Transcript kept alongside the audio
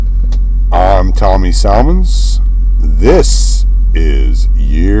Tommy Salmons. This is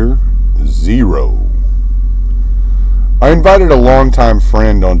year 0. I invited a longtime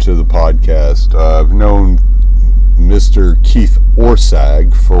friend onto the podcast. I've known Mr. Keith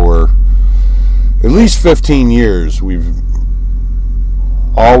Orsag for at least 15 years. We've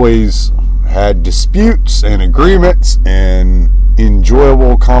always had disputes and agreements and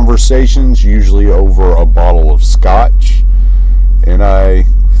enjoyable conversations, usually over a bottle of scotch. And I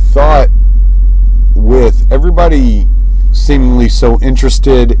thought, with everybody seemingly so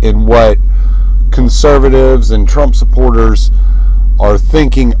interested in what conservatives and Trump supporters are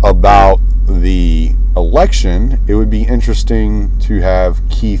thinking about the election, it would be interesting to have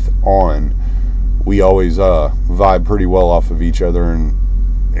Keith on. We always vibe pretty well off of each other and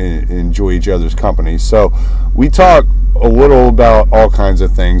enjoy each other's company. So we talk a little about all kinds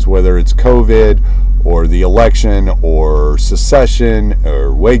of things, whether it's COVID or the election or secession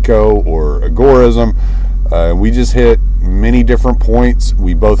or Waco or agorism. We just hit many different points.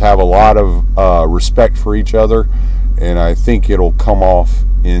 We both have a lot of respect for each other, and I think it'll come off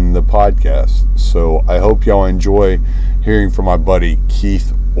in the podcast. So I hope y'all enjoy hearing from my buddy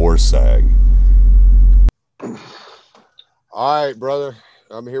Keith Orsag. All right, brother.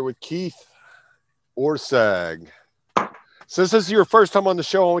 I'm here with Keith Orsag. Since this is your first time on the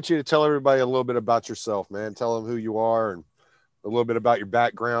show, I want you to tell everybody a little bit about yourself, man. Tell them who you are and a little bit about your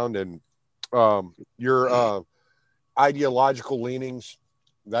background and your ideological leanings,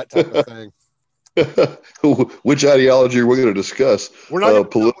 that type of thing. Which ideology are we going to discuss? We're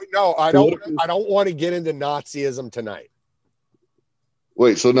not. No, I don't want to get into Nazism tonight.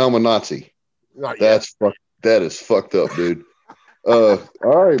 Wait, so now I'm a Nazi? Not yet. That is fucked up, dude. All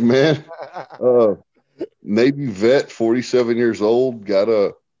right, man. Navy vet, 47 years old, got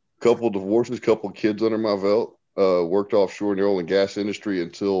a couple divorces, couple kids under my belt, worked offshore in the oil and gas industry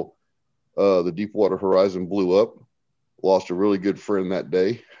until the Deepwater Horizon blew up. Lost a really good friend that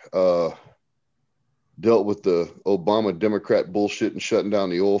day. Dealt with the Obama Democrat bullshit and shutting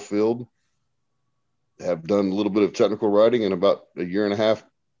down the oil field. Have done a little bit of technical writing, and about a year and a half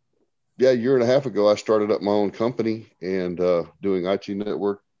ago, I started up my own company and doing IT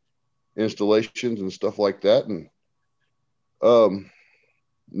network installations and stuff like that. And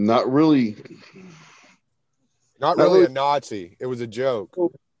not really a Nazi. It was a joke.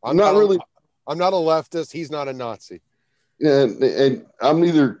 I'm not a leftist. He's not a Nazi. And I'm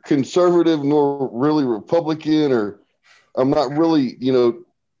neither conservative nor really Republican, or I'm not really,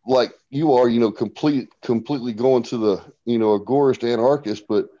 like you are, completely going to the, agorist anarchist,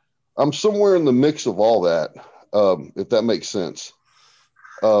 but I'm somewhere in the mix of all that, if that makes sense.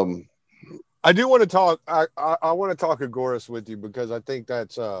 I do want to talk. I want to talk agorist with you because I think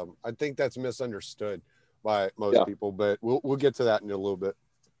that's misunderstood by most people. But we'll get to that in a little bit.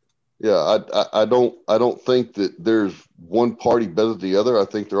 Yeah, I don't think that there's one party better than the other. I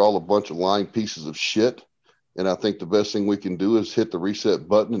think they're all a bunch of lying pieces of shit, and I think the best thing we can do is hit the reset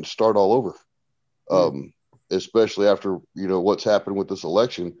button and start all over. Especially after what's happened with this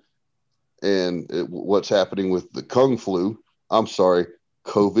election and what's happening with the Kung flu. I'm sorry.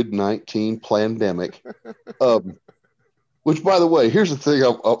 COVID-19 pandemic, which, by the way, here's the thing I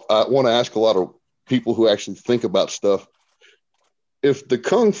want to ask a lot of people who actually think about stuff. If the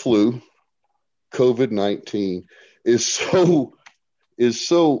Kung flu, COVID-19, is so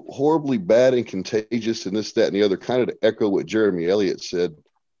horribly bad and contagious and this, that, and the other, kind of to echo what Jeremy Elliott said,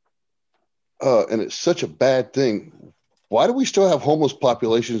 and it's such a bad thing, why do we still have homeless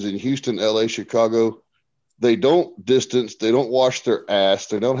populations in Houston, LA, Chicago? They don't distance. They don't wash their ass.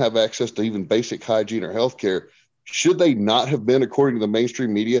 They don't have access to even basic hygiene or healthcare. Should they not have been, according to the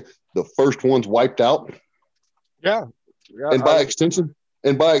mainstream media, the first ones wiped out? Yeah. And by extension,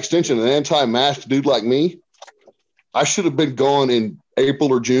 an anti-mask dude like me, I should have been gone in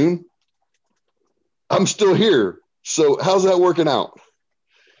April or June. I'm still here. So how's that working out?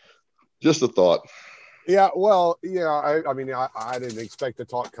 Just a thought. Yeah. Well, yeah. I mean, I didn't expect to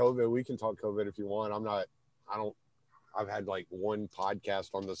talk COVID. We can talk COVID if you want. I've had like one podcast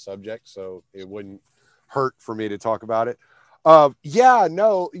on the subject, so it wouldn't hurt for me to talk about it. I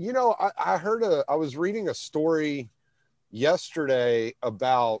was reading a story yesterday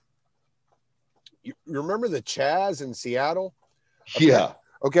about, you remember the Chaz in Seattle? Yeah.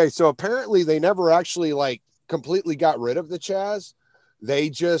 Okay. So apparently they never actually like completely got rid of the Chaz. They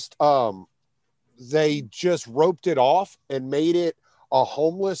just roped it off and made it a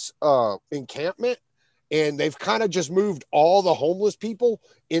homeless encampment. And they've kind of just moved all the homeless people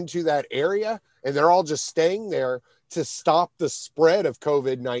into that area, and they're all just staying there to stop the spread of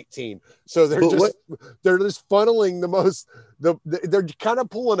COVID-19. So they're just funneling they're kind of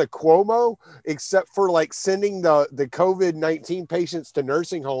pulling a Cuomo, except for like sending the COVID-19 patients to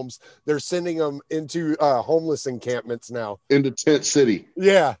nursing homes. They're sending them into homeless encampments now. Into Tent City.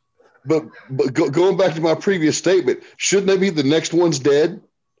 Yeah. But going back to my previous statement, shouldn't they be the next ones dead?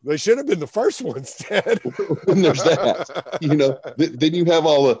 They should have been the first ones dead. When there's that, you know, then you have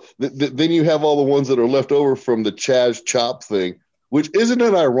all the ones that are left over from the Chaz Chop thing, which isn't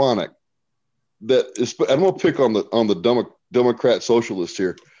it ironic that I'm gonna pick on the Democrat socialists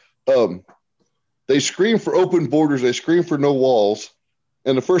here. They scream for open borders, they scream for no walls,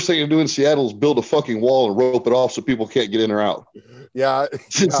 and the first thing they do in Seattle is build a fucking wall and rope it off so people can't get in or out. Yeah.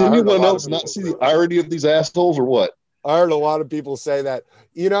 Does anyone else not see the irony of these assholes or what? I heard a lot of people say that,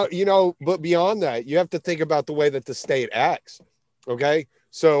 but beyond that, you have to think about the way that the state acts. Okay.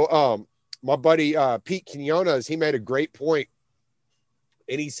 So, my buddy, Pete Quinones, he made a great point,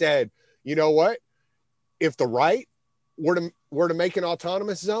 and he said, you know what, if the right were to make an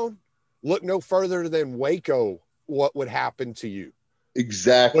autonomous zone, look no further than Waco, what would happen to you?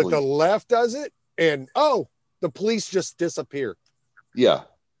 Exactly. But the left does it, and the police just disappear. Yeah.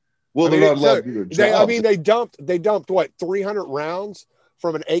 Well, they're not allowed to do their jobs. They dumped what, 300 rounds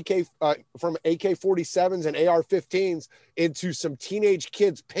from an AK-47s and AR-15s into some teenage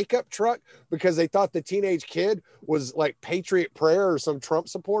kid's pickup truck because they thought the teenage kid was like Patriot Prayer or some Trump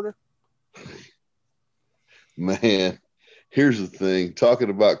supporter. Man, here's the thing. Talking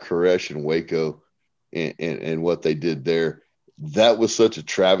about Koresh and Waco and what they did there, that was such a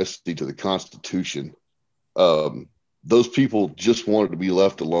travesty to the Constitution. Those people just wanted to be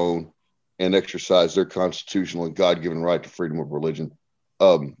left alone and exercise their constitutional and God-given right to freedom of religion.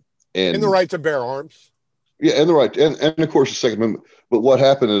 And the right to bear arms. Yeah, and the right, and of course the Second Amendment. But what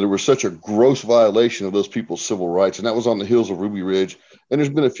happened is there was such a gross violation of those people's civil rights, and that was on the heels of Ruby Ridge. And there's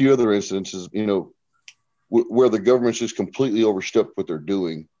been a few other incidences, where the government's just completely overstepped what they're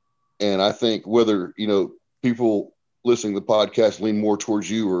doing. And I think whether, people listening to the podcast lean more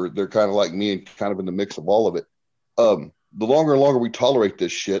towards you or they're kind of like me and kind of in the mix of all of it, the longer and longer we tolerate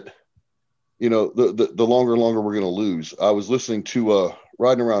this shit, the longer and longer we're going to lose. I was listening to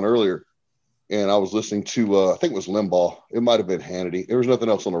riding around earlier, and I was listening to I think it was Limbaugh. It might have been Hannity. There was nothing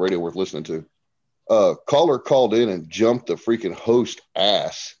else on the radio worth listening to. Caller called in and jumped the freaking host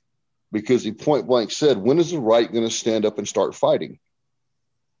ass because he point blank said, "When is the right going to stand up and start fighting?"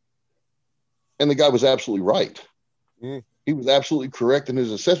 And the guy was absolutely right. Mm. He was absolutely correct in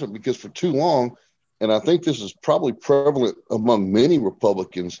his assessment, because for too long, and I think this is probably prevalent among many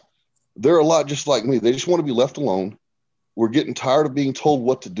Republicans, they're a lot just like me. They just want to be left alone. We're getting tired of being told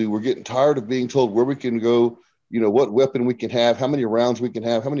what to do. We're getting tired of being told where we can go, what weapon we can have, how many rounds we can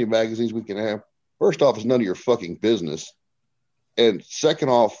have, how many magazines we can have. First off, it's none of your fucking business. And second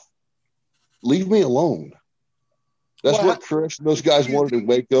off, leave me alone. That's what Chris and those guys wanted in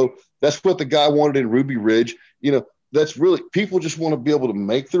Waco. That's what the guy wanted in Ruby Ridge. That's really, people just want to be able to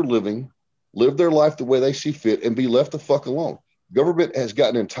make their living, live their life the way they see fit, and be left the fuck alone. Government has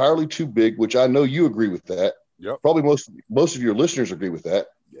gotten entirely too big, which I know you agree with that. Yep. Probably most of your listeners agree with that.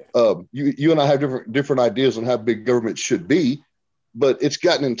 Yeah. You and I have different ideas on how big government should be, but it's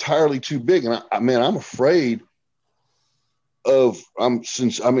gotten entirely too big. And I'm afraid of, I'm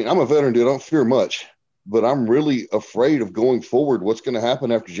a veteran dude. I don't fear much, but I'm really afraid of going forward. What's going to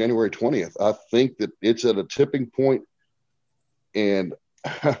happen after January 20th? I think that it's at a tipping point, and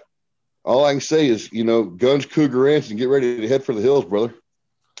all I can say is, guns, cougar ants, and get ready to head for the hills, brother.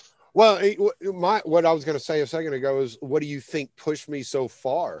 Well, what I was going to say a second ago is, what do you think pushed me so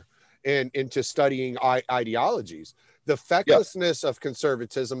far into studying ideologies? The fecklessness of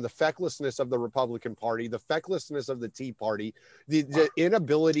conservatism, the fecklessness of the Republican Party, the fecklessness of the Tea Party, the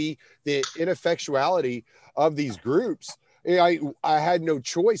inability, the ineffectuality of these groups. I had no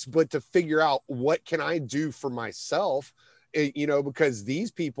choice but to figure out, what can I do for myself? Because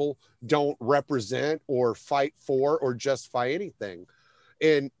these people don't represent or fight for or justify anything.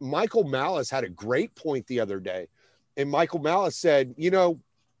 And Michael Malice had a great point the other day. And Michael Malice said,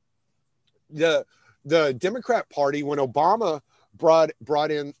 the Democrat Party, when Obama brought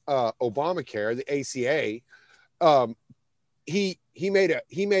in Obamacare, the ACA, he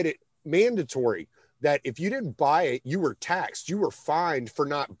made it mandatory that if you didn't buy it, you were taxed, you were fined for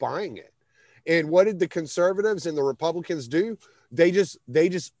not buying it. And what did the conservatives and the Republicans do? They just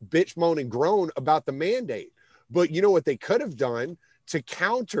bitch, moan, and groan about the mandate. But you know what they could have done to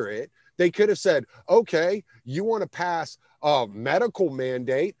counter it? They could have said, okay, you want to pass a medical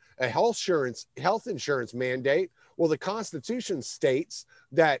mandate, a health insurance mandate. Well, the Constitution states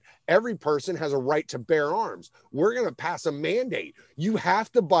that every person has a right to bear arms. We're going to pass a mandate. You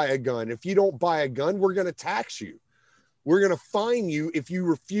have to buy a gun. If you don't buy a gun, we're going to tax you. We're going to fine you if you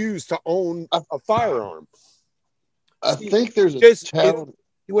refuse to own a firearm. I think there's a town.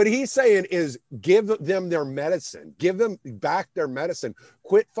 What he's saying is give them their medicine, give them back their medicine,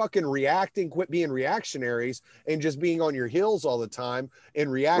 quit fucking reacting, quit being reactionaries and just being on your heels all the time and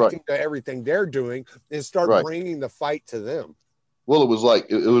reacting to everything they're doing, and start bringing the fight to them. Well, it was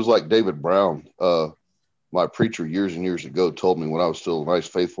like David Brown, my preacher years and years ago, told me when I was still a nice,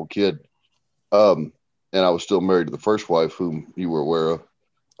 faithful kid. And I was still married to the first wife, whom you were aware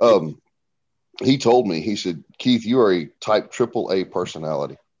of. He told me, he said, Keith, you are a type AAA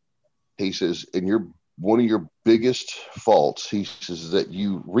personality. He says, and one of your biggest faults, he says, is that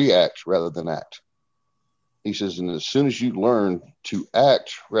you react rather than act. He says, and as soon as you learn to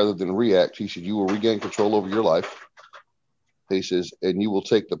act rather than react, he said, you will regain control over your life. He says, and you will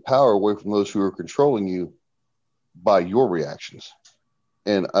take the power away from those who are controlling you by your reactions.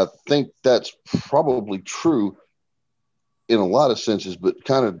 And I think that's probably true in a lot of senses, but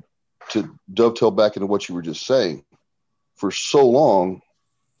kind of to dovetail back into what you were just saying, for so long,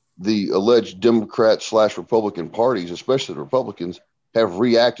 the alleged Democrat / Republican parties, especially the Republicans, have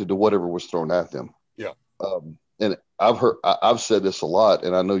reacted to whatever was thrown at them. Yeah. And I've said this a lot,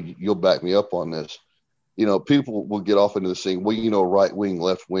 and I know you'll back me up on this. You know, people will get off into the saying, well, you know, right wing,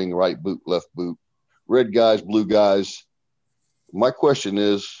 left wing, right boot, left boot, red guys, blue guys. My question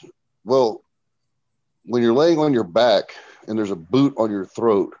is, well, when you're laying on your back and there's a boot on your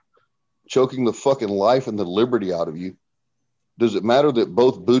throat, choking the fucking life and the liberty out of you, does it matter that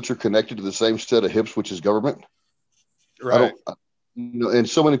both boots are connected to the same set of hips, which is government? Right. And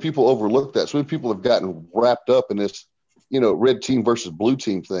so many people overlook that. So many people have gotten wrapped up in this, red team versus blue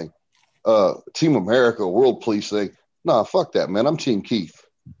team thing, Team America, world police thing. Nah, fuck that, man. I'm Team Keith.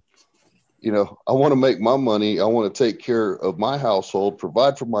 I want to make my money. I want to take care of my household,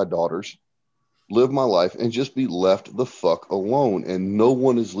 provide for my daughters, live my life, and just be left the fuck alone. And no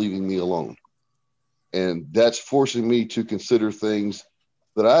one is leaving me alone. And that's forcing me to consider things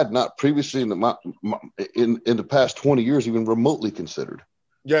that I had not previously in the past 20 years even remotely considered.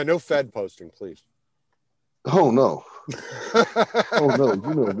 Yeah, no Fed posting, please. Oh, no. Oh, no,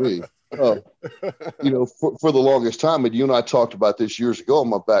 you know me. For the longest time, and you and I talked about this years ago on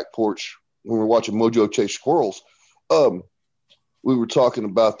my back porch when we were watching Mojo chase squirrels. We were talking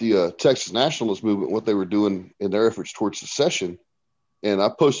about the Texas nationalist movement, what they were doing in their efforts towards secession. And I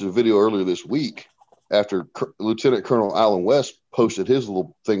posted a video earlier this week after Lieutenant Colonel Alan West posted his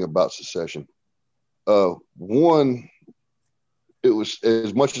little thing about secession. One, it was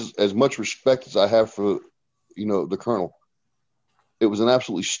as much respect as I have for, the colonel. It was an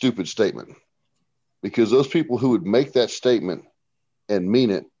absolutely stupid statement, because those people who would make that statement and mean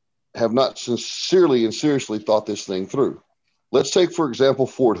it have not sincerely and seriously thought this thing through. Let's take, for example,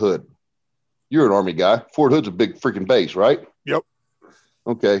 Fort Hood. You're an Army guy. Fort Hood's a big freaking base, right? Yep.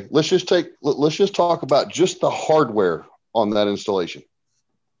 Okay. Let's just talk about just the hardware on that installation.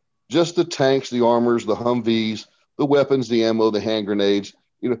 Just the tanks, the armors, the Humvees, the weapons, the ammo, the hand grenades,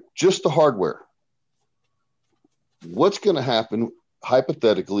 just the hardware. What's going to happen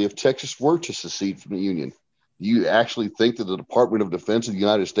hypothetically if Texas were to secede from the Union? Do you actually think that the Department of Defense of the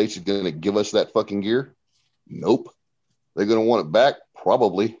United States is going to give us that fucking gear? Nope. They're going to want it back?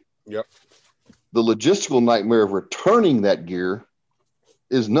 Probably. Yep. The logistical nightmare of returning that gear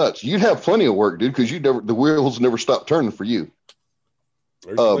is nuts. You'd have plenty of work, dude, because the wheels never stop turning for you.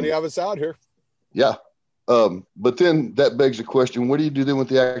 There's plenty of us out here. Yeah. But then that begs the question, what do you do then with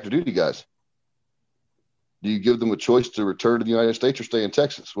the active duty guys? Do you give them a choice to return to the United States or stay in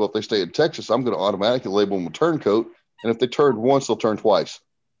Texas? Well, if they stay in Texas, I'm going to automatically label them a turncoat. And if they turn once, they'll turn twice.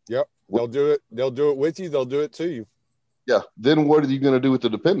 Yep. They'll do it. They'll do it with you. They'll do it to you. Yeah. Then what are you going to do with the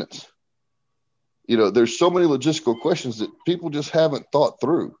dependents? There's so many logistical questions that people just haven't thought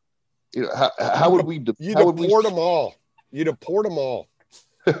through. How would we deport them all? You deport them all.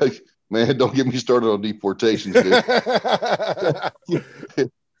 Man, don't get me started on deportations, dude.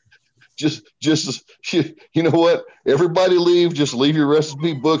 Just you know what? Everybody leave. Just leave your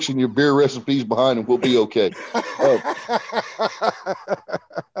recipe books and your beer recipes behind, and we'll be okay.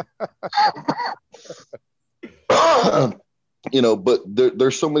 But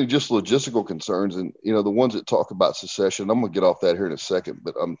there's so many just logistical concerns, and the ones that talk about secession. I'm gonna get off that here in a second,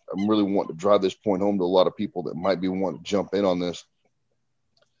 but I'm really wanting to drive this point home to a lot of people that might be wanting to jump in on this.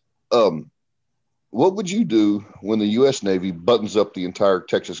 What would you do when the U.S. Navy buttons up the entire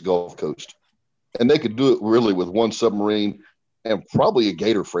Texas Gulf Coast? And they could do it really with one submarine and probably a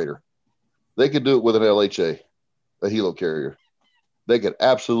Gator freighter. They could do it with an LHA. a helo carrier, they could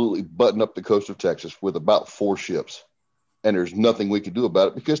absolutely button up the coast of Texas with about 4 ships. And there's nothing we could do about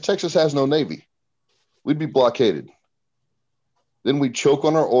it because Texas has no Navy. We'd be blockaded. Then we'd choke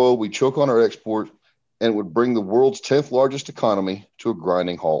on our oil, we'd choke on our export, and it would bring the world's 10th largest economy to a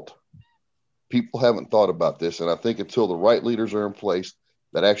grinding halt. People haven't thought about this, and I think until the right leaders are in place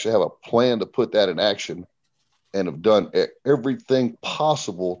that actually have a plan to put that in action and have done everything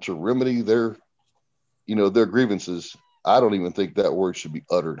possible to remedy their grievances, I don't even think that word should be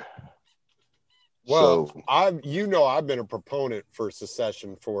uttered. Well, so, I've been a proponent for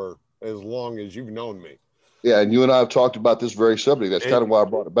secession for as long as you've known me. Yeah, and you and I have talked about this very subject. That's kind of why I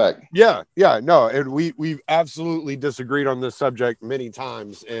brought it back. Yeah, no, and we've absolutely disagreed on this subject many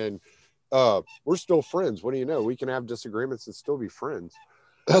times, and we're still friends. What do you know? We can have disagreements and still be friends.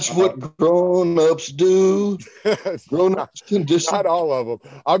 That's what grown-ups do. Grown-ups can disagree. Not all of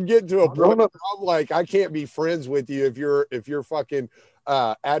them. I'm getting to a point where I'm like, I can't be friends with you if you're fucking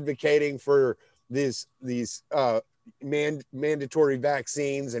advocating for these mandatory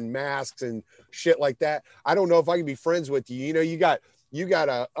vaccines and masks and shit like that. I don't know if I can be friends with you. You know, you got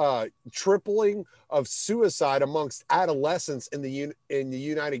a tripling of suicide amongst adolescents in the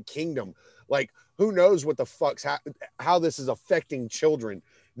United Kingdom. Like, who knows what the fuck's how this is affecting children?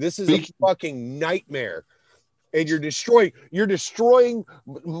 This is a fucking nightmare. And you're destroying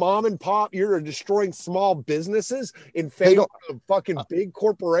mom and pop. You're destroying small businesses in favor of fucking big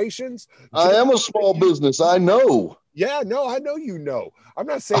corporations. I am a small business. I know. Yeah, no, I know you know. I'm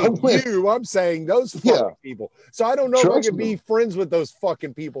not saying you. I'm saying those fucking people. So I don't know if I can be friends with those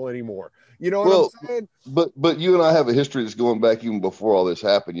fucking people anymore. You know what I'm saying? But you and I have a history that's going back even before all this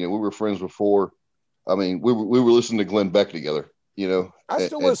happened. You know, we were friends before. I mean, we were listening to Glenn Beck together. You know, I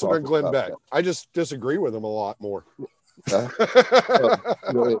still listen to Glenn Beck. I just disagree with him a lot more.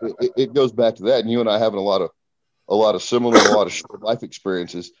 It goes back to that, and you and I having a lot of similar, a lot of short life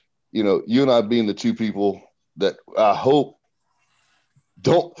experiences. You know, you and I being the two people that I hope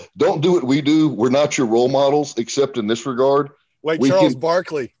don't do what we do. We're not your role models, except in this regard. Like Charles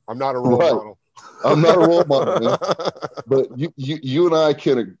Barkley, I'm not a role model. I'm not a role model, man. But you and I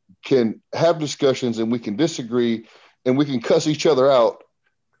can have discussions, and we can disagree. And we can cuss each other out,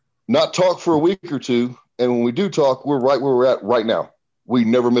 not talk for a week or two. And when we do talk, we're right where we're at right now. We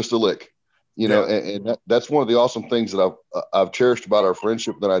never missed a lick, you know, and that's one of the awesome things that I've cherished about our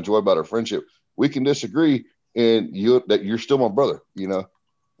friendship, that I enjoy about our friendship. We can disagree, and you're still my brother, you know?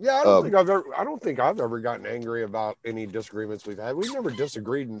 Yeah. I don't think I've ever gotten angry about any disagreements we've had. We've never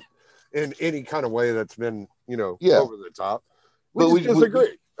disagreed in any kind of way that's been, over the top. We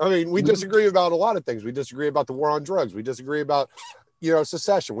disagree. I mean, we disagree about a lot of things. We disagree about the war on drugs. We disagree about,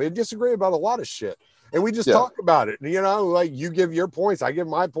 secession. We disagree about a lot of shit. And we just talk about it. Like, you give your points, I give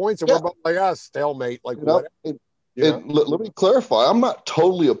my points, and we're both like, stalemate. Like, what? And let me clarify. I'm not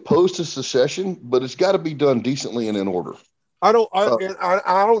totally opposed to secession, but it's got to be done decently and in order. I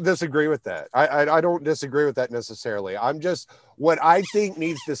don't disagree with that. I don't disagree with that necessarily. I'm just, what I think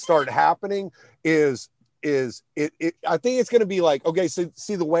needs to start happening is I think it's going to be like, okay, so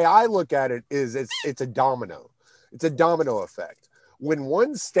see, the way I look at it is it's a domino. It's a domino effect. When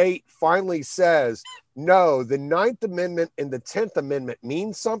one state finally says, no, the 9th Amendment and the 10th Amendment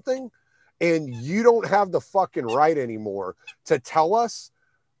mean something, and you don't have the fucking right anymore to tell us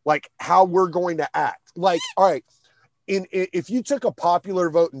like how we're going to act. Like, all right, if you took a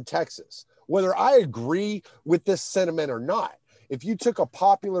popular vote in Texas, whether I agree with this sentiment or not, if you took a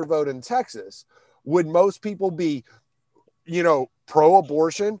popular vote in Texas, would most people be,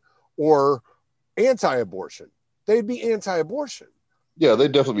 pro-abortion or anti-abortion? They'd be anti-abortion. Yeah,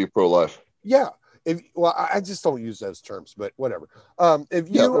 they'd definitely be pro-life. Yeah. I just don't use those terms, but whatever. If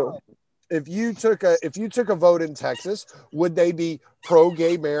you took a vote in Texas, would they be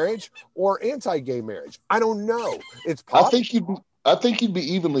pro-gay marriage or anti-gay marriage? I don't know. It's possible. I think you'd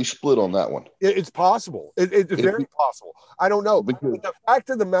be evenly split on that one. It's possible. It's very possible. I don't know. But the fact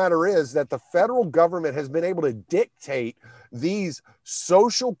of the matter is that the federal government has been able to dictate these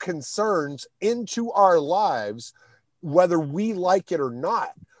social concerns into our lives, whether we like it or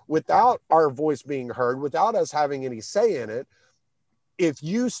not, without our voice being heard, without us having any say in it. If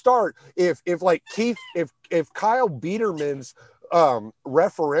Kyle Biederman's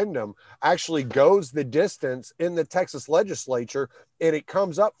referendum actually goes the distance in the Texas legislature, and it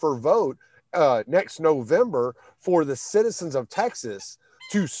comes up for vote next November for the citizens of Texas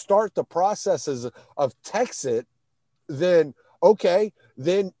to start the processes of Texit, then okay,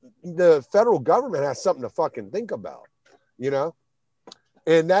 then the federal government has something to fucking think about,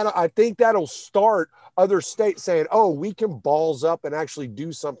 and that, I think that'll start other states saying, oh, we can balls up and actually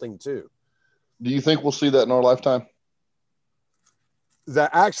do something too. Do you think we'll see that in our lifetime? The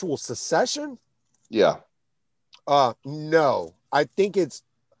actual secession? Yeah. No. I think it's,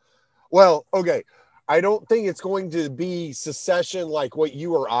 well, okay. I don't think it's going to be secession like what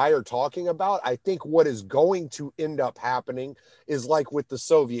you or I are talking about. I think what is going to end up happening is like with the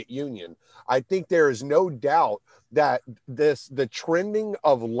Soviet Union. I think there is no doubt that the trending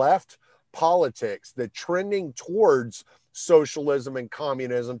of left politics, the trending towards socialism and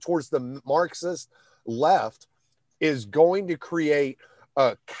communism, towards the Marxist left, is going to create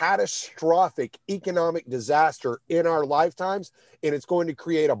a catastrophic economic disaster in our lifetimes, and it's going to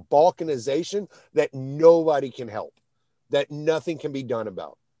create a balkanization that nobody can help, that nothing can be done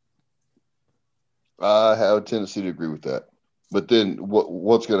about. I have a tendency to agree with that. But then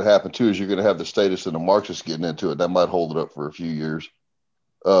what's going to happen too is you're going to have the statists and the Marxists getting into it. That might hold it up for a few years.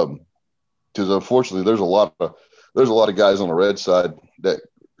 Because unfortunately, there's a lot of guys on the red side that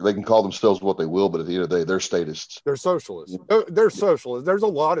they can call themselves what they will, but at the end of the day, they're statists. They're socialists. They're socialists. There's a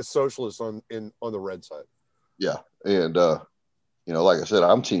lot of socialists on the red side. Yeah, and like I said,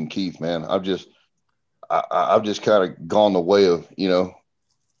 I'm Team Keith, man. I've just kind of gone the way of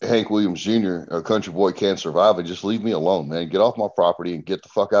Hank Williams Jr., A Country Boy Can't Survive, and just leave me alone, man. Get off my property and get the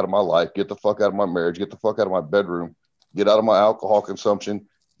fuck out of my life. Get the fuck out of my marriage. Get the fuck out of my bedroom. Get out of my alcohol consumption.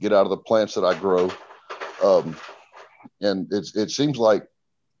 Get out of the plants that I grow. And it seems like,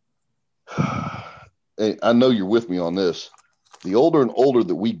 I know you're with me on this. The older and older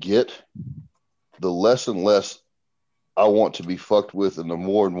that we get, the less and less I want to be fucked with, and the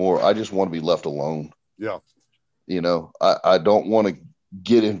more and more I just want to be left alone. Yeah. I don't want to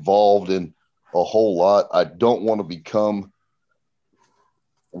get involved in a whole lot. I don't want to become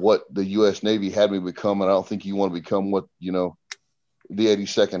what the U.S. Navy had me become, and I don't think you want to become what the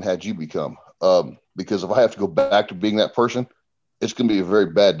 82nd had you become. Because if I have to go back to being that person, it's going to be a very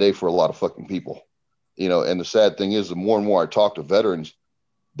bad day for a lot of fucking people. And the sad thing is, the more and more I talk to veterans,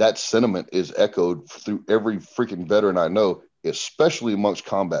 that sentiment is echoed through every freaking veteran I know, especially amongst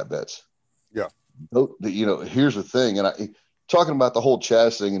combat vets. Yeah. Here's the thing, and talking about the whole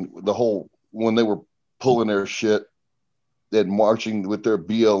Chaz thing and the whole, when they were pulling their shit and marching with their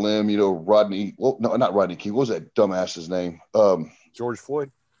BLM, Rodney, well, no, not Rodney King. What was that dumbass's name? George Floyd.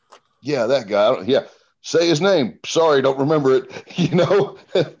 Yeah, that guy. Yeah. Say his name. Sorry, don't remember it.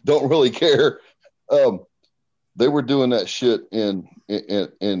 Don't really care. They were doing that shit in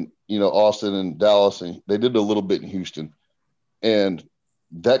Austin and Dallas, and they did a little bit in Houston. And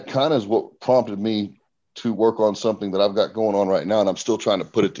that kind of is what prompted me to work on something that I've got going on right now, and I'm still trying to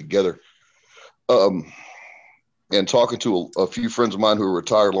put it together. And talking to a few friends of mine who are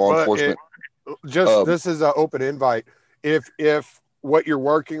retired law enforcement. This is an open invite. If what you're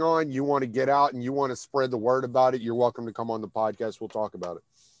working on, you want to get out and you want to spread the word about it, you're welcome to come on the podcast. We'll talk about it.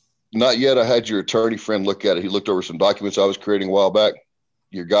 Not yet. I had your attorney friend look at it. He looked over some documents I was creating a while back.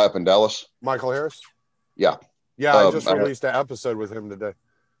 Your guy up in Dallas. Michael Harris? Yeah. Yeah, I just released an episode with him today.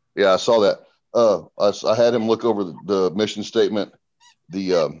 Yeah, I saw that. I had him look over the mission statement,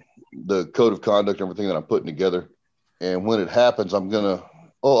 the code of conduct, everything that I'm putting together. And when it happens, I'll go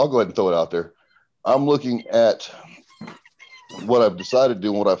ahead and throw it out there. I'm looking at what I've decided to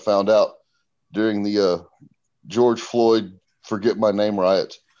do and what I found out during the George Floyd Forget My Name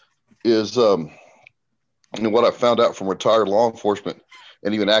riots is what I found out from retired law enforcement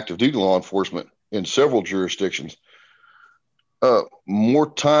and even active duty law enforcement in several jurisdictions.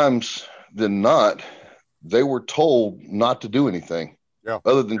 More times than not, they were told not to do anything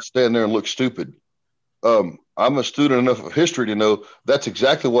other than stand there and look stupid. I'm a student enough of history to know that's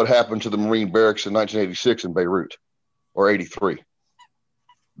exactly what happened to the Marine barracks in 1986 in Beirut, or 83.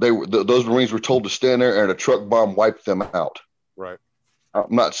 Those Marines were told to stand there, and a truck bomb wiped them out. Right.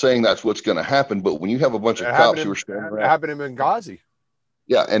 I'm not saying that's what's going to happen, but when you have a bunch of cops who are standing around, it happened in Benghazi.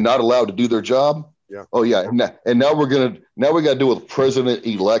 Yeah, and not allowed to do their job. Yeah. Oh yeah, and now we got to deal with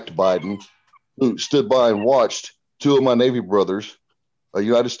President-elect Biden, who stood by and watched two of my Navy brothers, a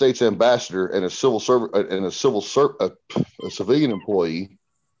United States ambassador and a civilian employee,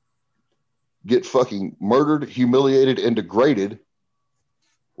 get fucking murdered, humiliated, and degraded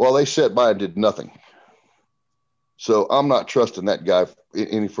while they sat by and did nothing. So I'm not trusting that guy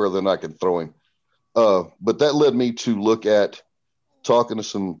any further than I can throw him. But that led me to look at talking to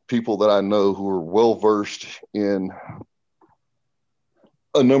some people that I know who are well versed in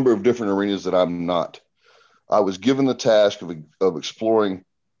a number of different arenas that I'm not. I was given the task of exploring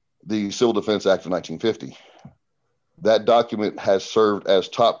the Civil Defense Act of 1950. That document has served as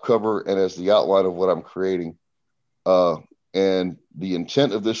top cover and as the outline of what I'm creating. And the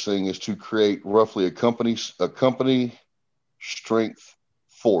intent of this thing is to create roughly a company strength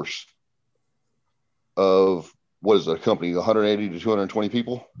force of what is a company, 180 to 220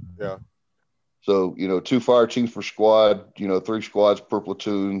 people? Yeah. So, 2 fire chiefs per squad, 3 squads per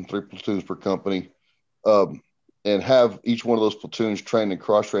platoon, 3 platoons per company, and have each one of those platoons trained and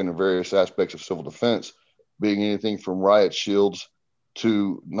cross-trained in various aspects of civil defense, being anything from riot shields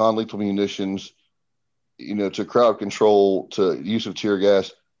to non-lethal munitions, to crowd control, to use of tear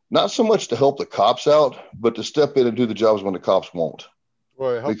gas, not so much to help the cops out, but to step in and do the jobs when the cops won't.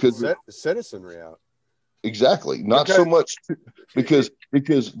 Well, it helps the citizenry out. Exactly. Not so much because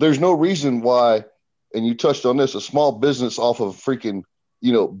there's no reason why, and you touched on this, a small business off of freaking,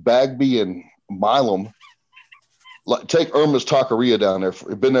 Bagby and Milam, like take Irma's Taqueria down there. It's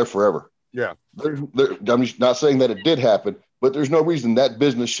been there forever. Yeah. I'm just not saying that it did happen, but there's no reason that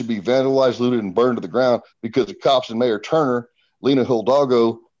business should be vandalized, looted, and burned to the ground because the cops and Mayor Turner, Lena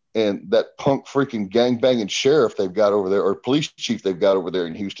Hidalgo, and that punk freaking gangbanging sheriff they've got over there, or police chief they've got over there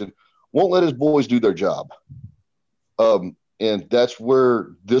in Houston, won't let his boys do their job. And that's where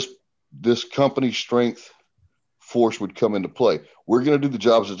this company strength force would come into play. We're going to do the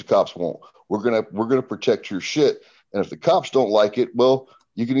jobs that the cops won't. We're going to protect your shit. And if the cops don't like it, well,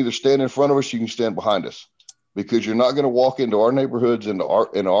 you can either stand in front of us, you can stand behind us, because you're not going to walk into our neighborhoods, into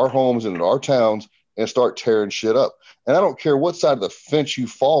our homes, and in our towns and start tearing shit up. And I don't care what side of the fence you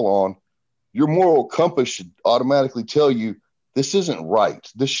fall on, your moral compass should automatically tell you this isn't right.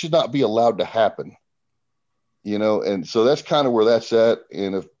 This should not be allowed to happen. And so that's kind of where that's at.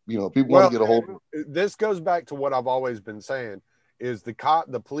 And if people want to get a hold of it. This goes back to what I've always been saying is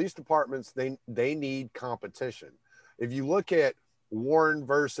the police departments, they need competition. If you look at Warren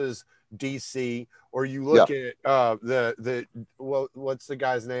versus DC, or you look at what's the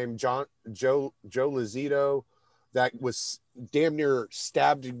guy's name? Joe Lozito, that was damn near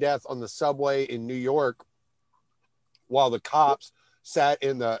stabbed to death on the subway in New York while the cops sat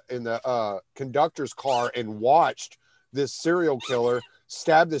in the conductor's car and watched this serial killer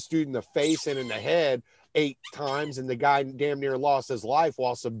stab this dude in the face and in the head 8 times, and the guy damn near lost his life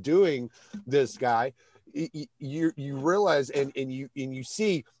while subduing this guy. You realize and you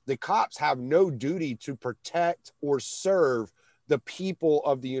see the cops have no duty to protect or serve the people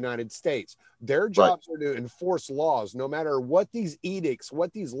of the United States. Their jobs are to enforce laws, no matter what these edicts,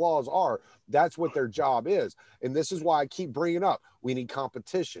 what these laws are. That's what their job is. And this is why I keep bringing up, we need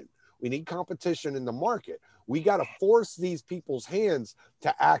competition. We need competition in the market. We got to force these people's hands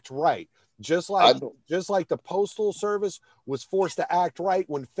to act right. Just like the Postal Service was forced to act right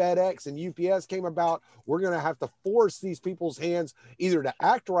when FedEx and UPS came about, we're going to have to force these people's hands either to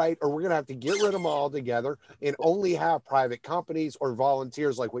act right, or we're going to have to get rid of them all together and only have private companies or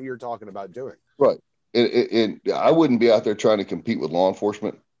volunteers like what you're talking about doing. Right. And I wouldn't be out there trying to compete with law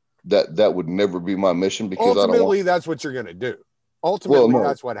enforcement. That would never be my mission, because ultimately that's what you're going to do. Ultimately,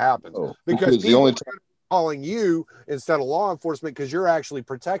 that's what happens. Because the only time calling you instead of law enforcement because you're actually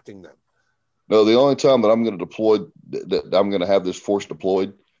protecting them. No, the only time that I'm going to deploy, that I'm going to have this force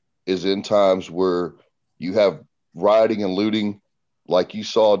deployed, is in times where you have rioting and looting, like you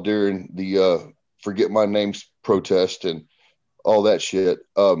saw during the Forget My Name's protest and all that shit.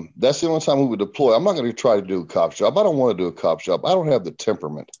 That's the only time we would deploy. I'm not going to try to do a cop job. I don't want to do a cop job. I don't have the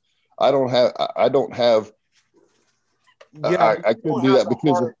temperament. I couldn't do that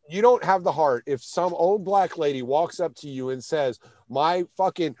because you don't have the heart. If some old black lady walks up to you and says, my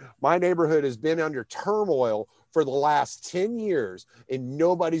neighborhood has been under turmoil for the last 10 years and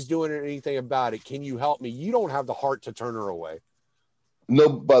nobody's doing anything about it, can you help me? You don't have the heart to turn her away. No,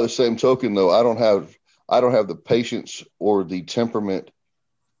 by the same token though, I don't have the patience or the temperament.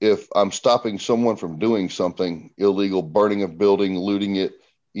 If I'm stopping someone from doing something illegal, burning a building, looting it,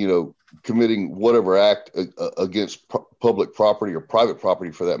 committing whatever act against public property or private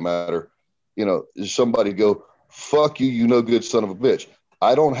property for that matter, somebody go, fuck you, you no good son of a bitch.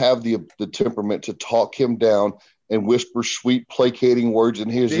 I don't have the temperament to talk him down and whisper sweet placating words in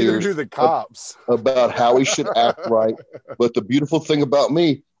his Neither ears do the cops about how he should act right. But the beautiful thing about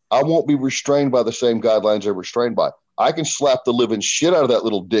me, I won't be restrained by the same guidelines they're restrained by. I can slap the living shit out of that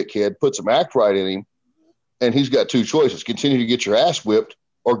little dickhead, put some act right in him, and he's got 2 choices: continue to get your ass whipped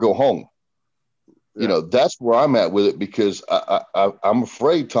or go home. Yeah. That's where I'm at with it, because I'm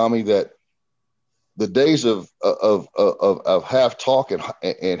afraid, Tommy, that the days of half talk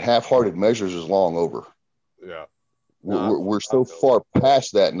and half-hearted measures is long over. Yeah. We're so far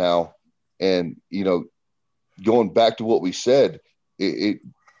past that now. And, going back to what we said,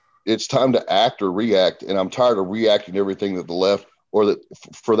 it's time to act or react. And I'm tired of reacting to everything that the left, or that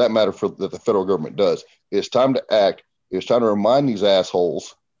for that matter, that the federal government does. It's time to act. It's time to remind these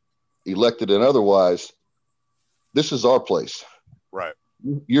assholes, elected and otherwise, this is our place. Right.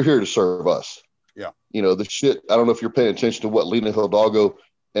 You're here to serve us. Yeah. You know, the shit, I don't know if you're paying attention to what Lena Hidalgo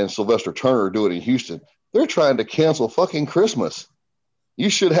and Sylvester Turner are doing in Houston. They're trying to cancel fucking Christmas. You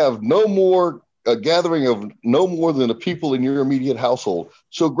should have no more a gathering of no more than the people in your immediate household.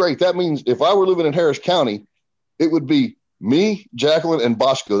 So great. That means if I were living in Harris County, it would be me, Jacqueline, and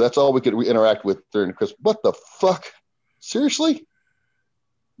Bosco. That's all we could interact with during Christmas. What the fuck? Seriously?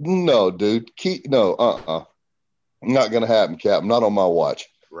 No, dude. Not gonna happen, Cap. Not on my watch.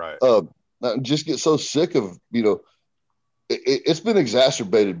 Right. I just get so sick of, you know, it's been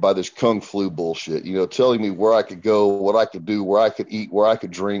exacerbated by this kung flu bullshit, you know, telling me where I could go, what I could do, where I could eat, where I could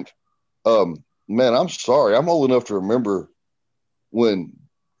drink. Man, I'm sorry. I'm old enough to remember when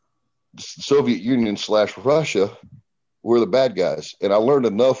the Soviet Union / Russia were the bad guys. And I learned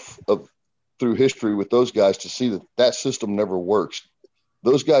enough through history with those guys to see that system never works.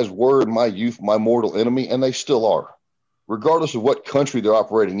 Those guys were in my youth my mortal enemy, and they still are, regardless of what country they're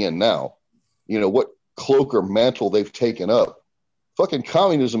operating in now. You know, what cloak or mantle they've taken up. Fucking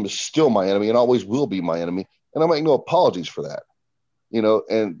communism is still my enemy and always will be my enemy. And I make no apologies for that. You know,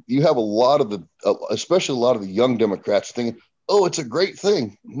 and you have a lot of especially a lot of the young Democrats thinking, oh, it's a great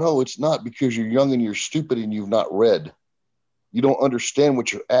thing. No, it's not, because you're young and you're stupid and you've not read. You don't understand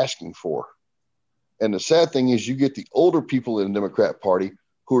what you're asking for. And the sad thing is you get the older people in the Democrat Party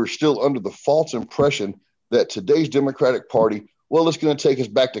who are still under the false impression that today's Democratic Party, well, it's going to take us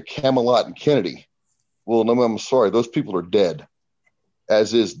back to Camelot and Kennedy. Well, no, I'm sorry. Those people are dead,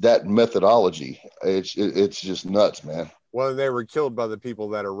 as is that methodology. It's just nuts, man. Well, they were killed by the people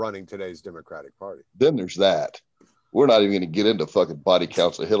that are running today's Democratic Party. Then there's that. We're not even going to get into fucking body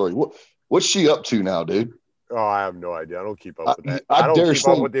counts of Hillary. What's she up to now, dude? Oh, I have no idea. I don't keep up with that. I don't keep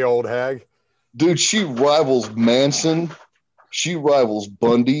up with the old hag. Dude, she rivals Manson. She rivals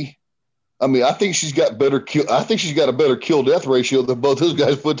Bundy. I mean, I think she's got a better kill death ratio than both those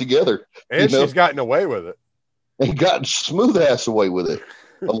guys put together. And she's gotten away with it. And gotten smooth ass away with it.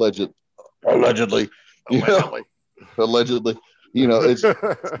 Allegedly. Allegedly. You know, it's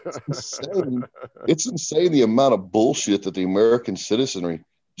insane. It's insane the amount of bullshit that the American citizenry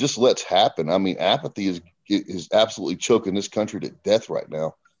just lets happen. I mean, apathy is absolutely choking this country to death right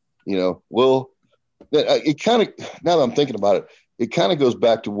now. You know, well, it kind of, now that I'm thinking about it, it kind of goes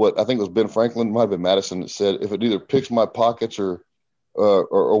back to what I think it was Ben Franklin, might have been Madison, that said, if it either picks my pockets or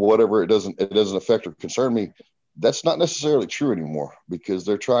whatever, it doesn't affect or concern me. That's not necessarily true anymore, because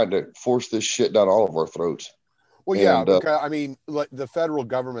they're trying to force this shit down all of our throats. Well, yeah, because I mean, like, the federal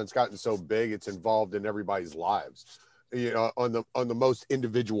government's gotten so big, it's involved in everybody's lives, you know, on the most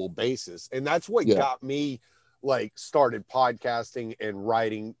individual basis. And that's what got me like started podcasting and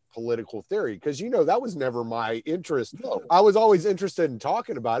writing political theory, because, you know, that was never my interest. No. I was always interested in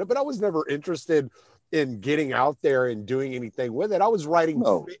talking about it, but I was never interested in getting out there and doing anything with it. I was writing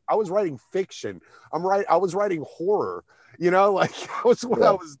fiction. I was writing horror, you know, like that's what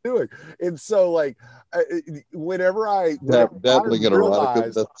I was doing. And so, like, whenever I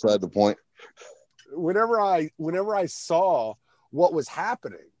erotica, that's beside the point. Whenever I saw what was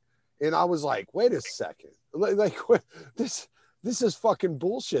happening, and I was like, wait a second, like this is fucking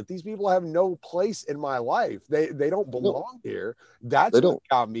bullshit. These people have no place in my life. They don't belong here. That's what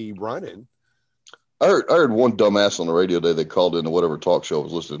got me running. I heard one dumbass on the radio today. They called into whatever talk show I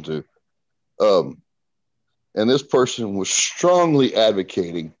was listening to. And this person was strongly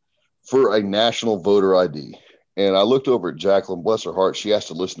advocating for a national voter ID. And I looked over at Jacqueline, bless her heart. She has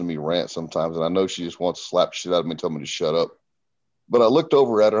to listen to me rant sometimes. And I know she just wants to slap the shit out of me and tell me to shut up. But I looked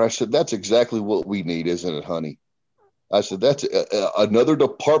over at her and I said, that's exactly what we need, isn't it, honey? I said, that's another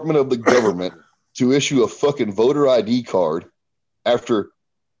department of the government to issue a fucking voter ID card after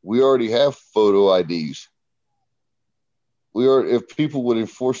we already have photo IDs. If people would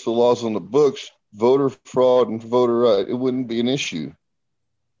enforce the laws on the books, voter fraud and voter it wouldn't be an issue.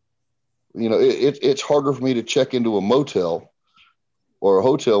 You know, it's harder for me to check into a motel or a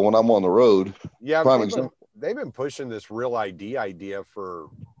hotel when I'm on the road. Yeah, they've been pushing this real ID idea for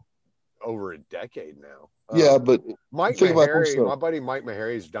over a decade now. Yeah, but Mike Maharrey, my buddy Mike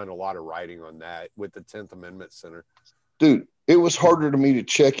Maharrey has done a lot of writing on that with the 10th Amendment Center. Dude, it was harder to me to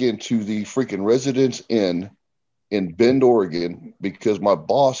check into the freaking Residence Inn in Bend, Oregon, because my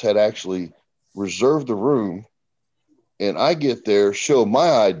boss had actually reserved the room, and I get there, show my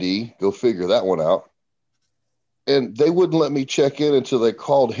ID, go figure that one out, and they wouldn't let me check in until they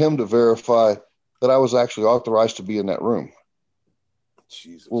called him to verify that I was actually authorized to be in that room.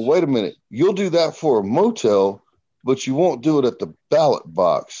 Jesus. Well, wait a minute. You'll do that for a motel, but you won't do it at the ballot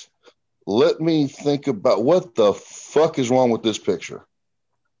box. Let me think about what the fuck is wrong with this picture.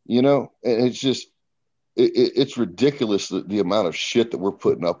 You know, and it's just, it's ridiculous the amount of shit that we're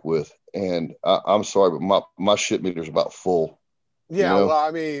putting up with. and I'm sorry, but my shit meter's about full. Yeah, well,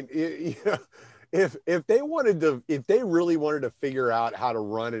 I mean, if they really wanted to figure out how to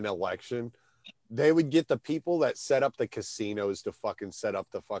run an election, they would get the people that set up the casinos to fucking set up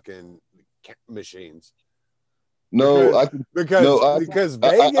the fucking machines. No, because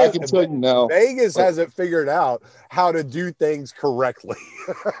Vegas, I can tell you now, Vegas hasn't figured out how to do things correctly.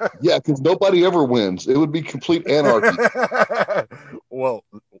 Yeah, because nobody ever wins. It would be complete anarchy. Well,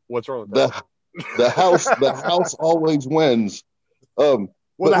 what's wrong with that? The house always wins. Well,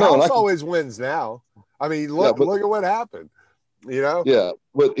 the house always wins now. I mean, look at what happened. You know? Yeah,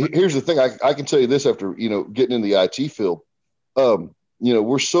 but here's the thing. I can tell you this after, getting in the IT field.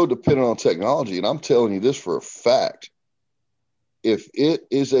 We're so dependent on technology, and I'm telling you this for a fact. If it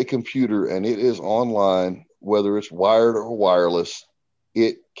is a computer and it is online, whether it's wired or wireless,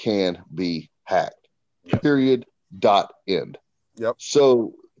 it can be hacked. Yep. Period. End. Yep.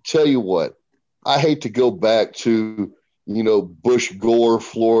 So tell you what, I hate to go back to, Bush Gore,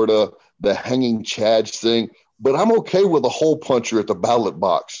 Florida, the hanging Chads thing, but I'm okay with a hole puncher at the ballot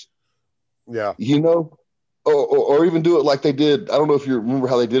box. Yeah. Or even do it like they did. I don't know if you remember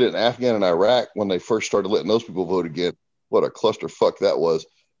how they did it in Afghan and Iraq when they first started letting those people vote again. What a clusterfuck that was.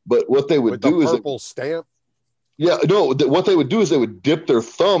 But what they would do is purple stamp. Yeah, no. What they would do is they would dip their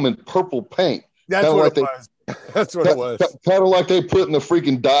thumb in purple paint. That's what it was. That's what it was. Kind of like they put in the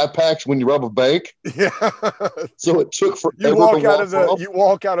freaking dye packs when you rob a bank. Yeah. So it took forever. You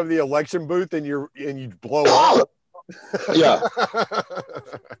walk out of the election booth and you blow up. Yeah.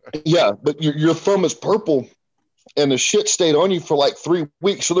 Yeah, but your thumb is purple, and the shit stayed on you for like 3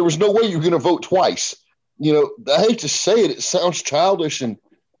 weeks. So there was no way you were going to vote twice. I hate to say it. It sounds childish and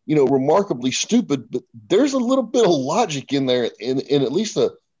remarkably stupid, but there's a little bit of logic in there, in at least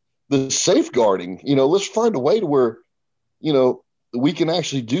the safeguarding. Let's find a way to where, we can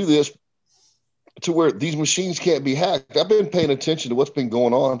actually do this to where these machines can't be hacked. I've been paying attention to what's been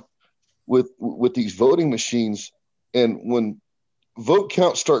going on with these voting machines, and when vote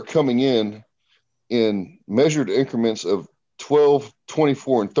counts start coming in measured increments of 12,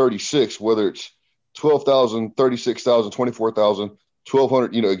 24, and 36, whether it's 12,000, 36,000, 24,000,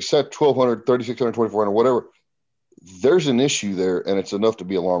 1,200, except 1,200, 3,600, 2,400, whatever, there's an issue there, and it's enough to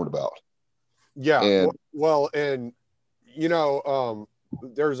be alarmed about. Yeah. And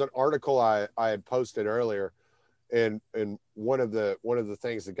there's an article I had posted earlier, and one of the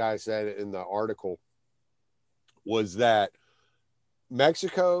things the guy said in the article was that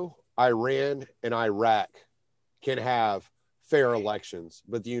Mexico, Iran, and Iraq can have fair elections,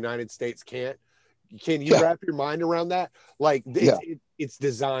 but the United States can't. Can you wrap your mind around that? Like, it's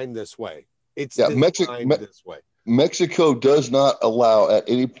designed this way. It's designed this way. Mexico does not allow at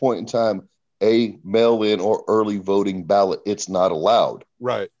any point in time a mail-in or early voting ballot. It's not allowed.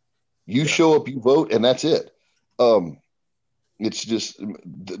 Right. You show up, you vote, and that's it. It's just and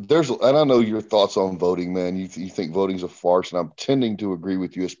I know your thoughts on voting, man. You think voting's a farce, and I'm tending to agree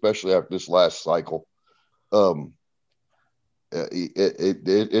with you, especially after this last cycle.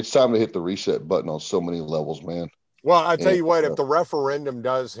 It's time to hit the reset button on so many levels, man. Well, I tell you what, if the referendum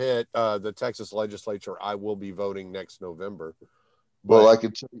does hit the Texas legislature, I will be voting next November. Well, I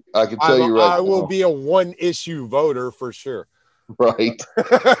can tell you right now, I will be a one-issue voter for sure. Right.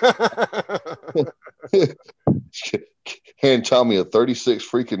 Hand Tommy a 36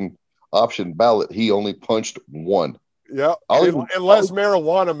 freaking option ballot. He only punched one. Yeah. Unless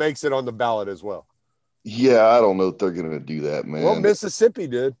marijuana makes it on the ballot as well. Yeah, I don't know if they're going to do that, man. Well, Mississippi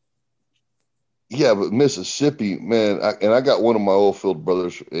did. Yeah, but Mississippi, man, I got one of my oil field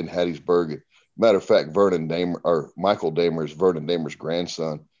brothers in Hattiesburg. Matter of fact, Michael Damer is Vernon Damer's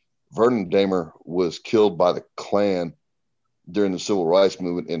grandson. Vernon Damer was killed by the Klan during the Civil Rights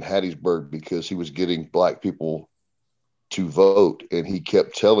Movement in Hattiesburg because he was getting black people to vote, and he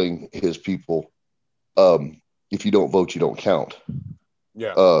kept telling his people, if you don't vote, you don't count.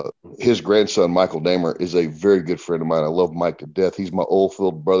 Yeah. His grandson, Michael Damer, is a very good friend of mine. I love Mike to death. He's my oil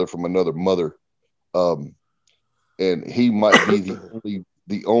field brother from another mother. And he might be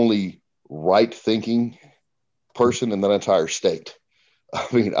the only right-thinking person in that entire state. I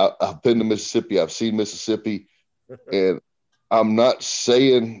mean, I've been to Mississippi. I've seen Mississippi, and I'm not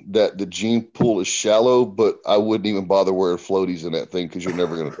saying that the gene pool is shallow, but I wouldn't even bother wearing floaties in that thing because you're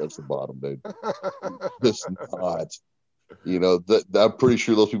never going to touch the bottom, dude. It's not. I'm pretty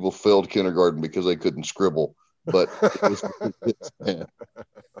sure those people failed kindergarten because they couldn't scribble. But man.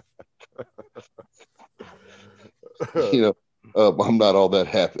 I'm not all that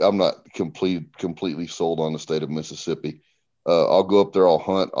happy. I'm not completely sold on the state of Mississippi. I'll go up there. I'll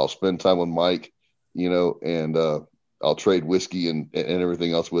hunt. I'll spend time with Mike. And I'll trade whiskey and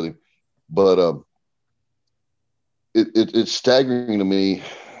everything else with him. But it's staggering to me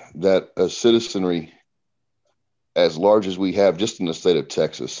that a citizenry as large as we have just in the state of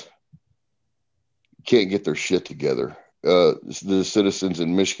Texas can't get their shit together. The citizens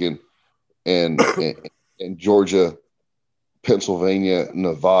in Michigan and Georgia, Pennsylvania,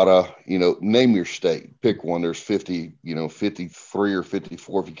 Nevada, name your state, pick one. There's 50, 53 or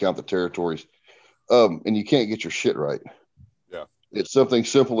 54 if you count the territories. And you can't get your shit right. Yeah. It's something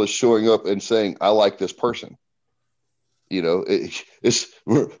simple as showing up and saying, I like this person.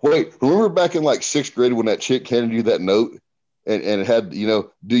 Remember back in like sixth grade when that chick handed you that note and it had,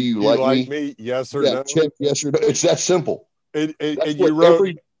 do you like me? Yes or yeah, no? check yes or no. It's that simple. And you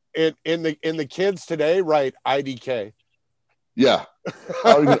wrote in the kids today, write IDK. Yeah.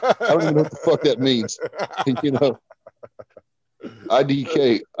 I don't even know what the fuck that means.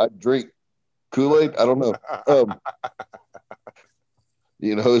 IDK, I drink Kool-Aid. I don't know.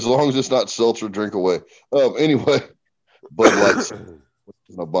 As long as it's not seltzer, drink away. Anyway, Bud Light's an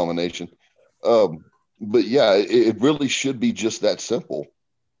abomination. But yeah, it really should be just that simple.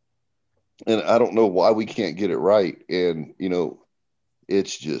 And I don't know why we can't get it right. And,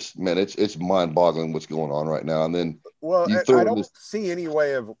 it's just, man, it's mind boggling what's going on right now. And then, I don't see any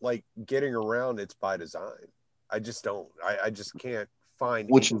way of like getting around it's by design. I just don't. I just can't find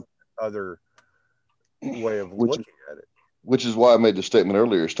any other way of looking at it. Which is why I made the statement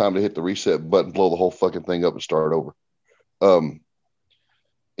earlier. It's time to hit the reset button, blow the whole fucking thing up, and start over.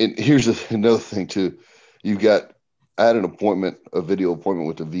 And here's another thing too. I had a video appointment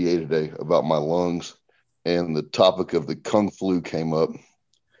with the VA today about my lungs, and the topic of the Kung flu came up.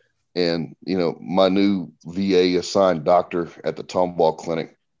 And, my new VA assigned doctor at the Tomball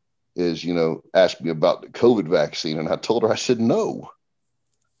Clinic is, asked me about the COVID vaccine. And I told her, I said, no.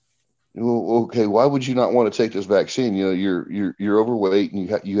 Well, okay, why would you not want to take this vaccine? You're overweight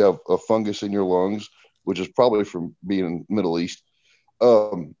and you have a fungus in your lungs, which is probably from being in the Middle East.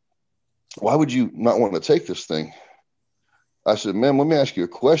 Why would you not want to take this thing? I said, ma'am, let me ask you a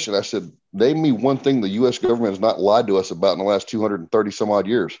question. I said, name me one thing the U.S. government has not lied to us about in the last 230 some odd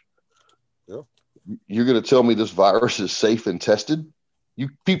years. Yeah. You're going to tell me this virus is safe and tested? You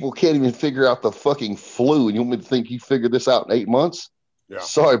people can't even figure out the fucking flu, and you want me to think you figured this out in 8 months? Yeah.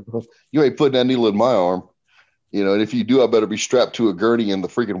 Sorry, bro. You ain't putting that needle in my arm. And if you do, I better be strapped to a gurney in the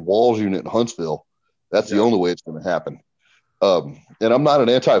freaking Walls unit in Huntsville. That's the only way it's going to happen. And I'm not an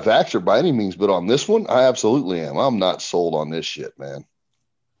anti-vaxxer by any means, but on this one, I absolutely am. I'm not sold on this shit, man.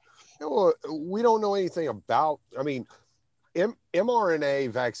 Well, we don't know anything about,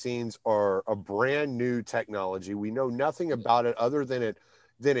 mRNA vaccines are a brand new technology. We know nothing about it other than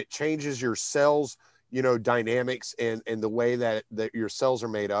it changes your cells, dynamics and the way that your cells are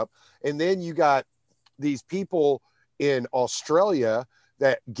made up. And then you got these people in Australia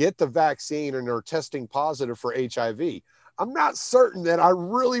that get the vaccine and are testing positive for HIV. I'm not certain that I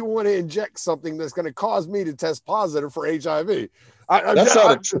really want to inject something that's going to cause me to test positive for HIV.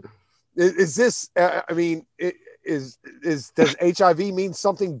 Does HIV mean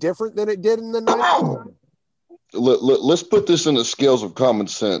something different than it did in the 90s? Let's put this in the scales of common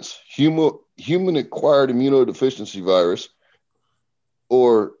sense. Human acquired immunodeficiency virus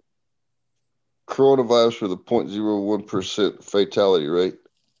or coronavirus with a 0.01% fatality rate.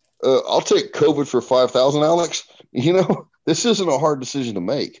 I'll take COVID for 5,000, Alex. This isn't a hard decision to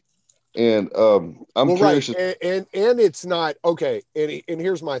make. And I'm curious. Right. And it's not okay. And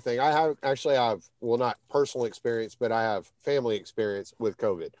here's my thing. I have not personal experience, but I have family experience with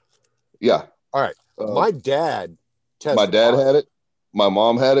COVID. Yeah. Let me had it. My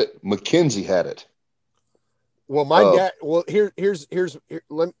mom had it. Mackenzie had it. Well, my dad. Well,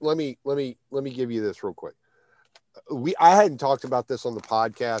 let me give you this real quick. I hadn't talked about this on the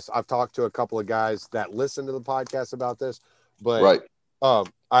podcast. I've talked to a couple of guys that listen to the podcast about this, but right.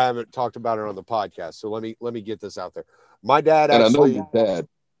 I haven't talked about it on the podcast. So let me get this out there. My dad and actually, I know your dad,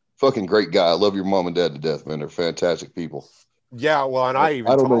 fucking great guy. I love your mom and dad to death, man. They're fantastic people. Yeah, well, and I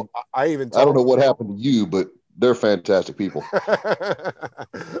don't know what happened to you, but they're fantastic people.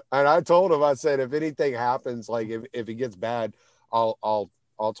 And I told him, I said, if anything happens, like if it gets bad, I'll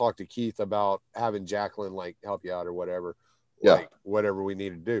talk to Keith about having Jacqueline like help you out or whatever. Yeah. Like whatever we need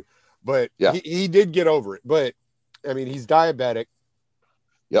to do. But yeah. he did get over it. But he's diabetic.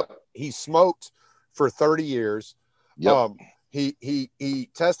 Yep. He smoked for 30 years. Yep. He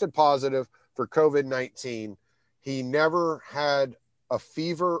tested positive for COVID-19. He never had a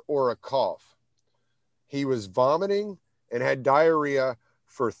fever or a cough. He was vomiting and had diarrhea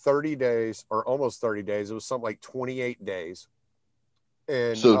for 30 days or almost 30 days. It was something like 28 days.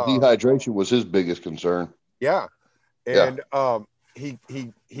 And so dehydration was his biggest concern. Yeah. And he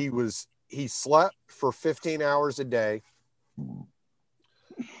he slept for 15 hours a day,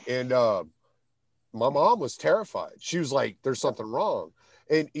 and my mom was terrified. She was like, "There's something wrong,"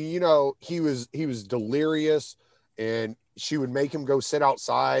 and you know, he was delirious, and she would make him go sit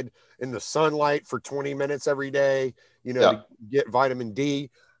outside in the sunlight for 20 minutes every day, you know, to get vitamin D,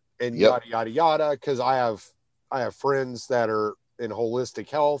 and yada yada yada. Because I have friends that are in holistic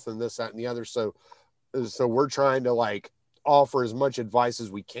health and this, that, and the other. So we're trying to like offer as much advice as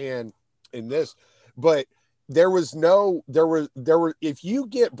we can in this, but there were if you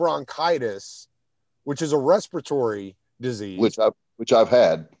get bronchitis, which is a respiratory disease, which I've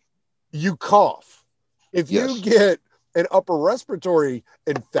had, you cough. If you get an upper respiratory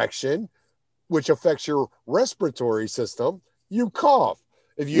infection, which affects your respiratory system, you cough.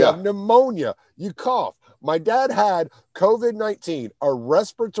 If you have pneumonia, you cough. My dad had COVID-19, a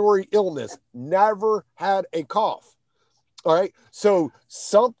respiratory illness, never had a cough. All right. So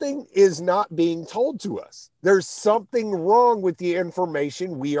something is not being told to us. There's something wrong with the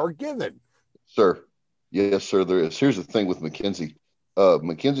information we are given. Sir. Yes, sir, there is. Here's the thing with McKenzie.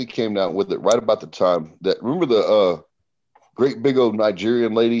 McKenzie came down with it right about the time that, remember the great big old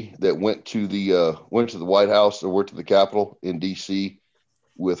Nigerian lady that went to the White House or went to the Capitol in DC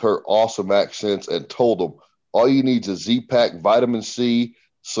with her awesome accents and told them all you need is a Z-Pack, vitamin C,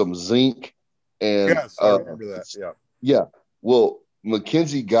 some zinc, and yes, I remember that. Yeah. Well,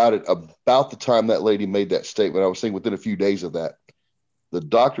 McKenzie got it about the time that lady made that statement. I was saying within a few days of that. The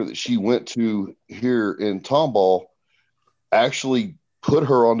doctor that she went to here in Tomball actually put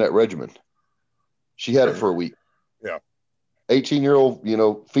her on that regimen. She had it for a week. Yeah.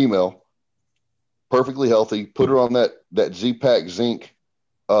 18-year-old, female, perfectly healthy, put her on that Z-Pack zinc,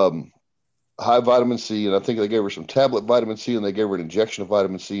 high vitamin C, and I think they gave her some tablet vitamin C, and they gave her an injection of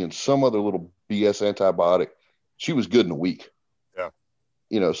vitamin C and some other little BS antibiotic. She was good in a week.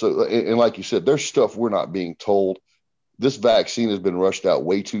 Yeah. So, and like you said, there's stuff we're not being told. This vaccine has been rushed out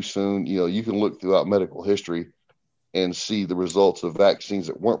way too soon. You can look throughout medical history and see the results of vaccines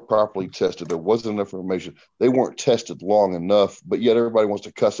that weren't properly tested. There wasn't enough information. They weren't tested long enough, but yet everybody wants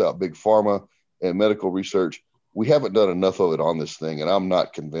to cuss out big pharma and medical research. We haven't done enough of it on this thing, and I'm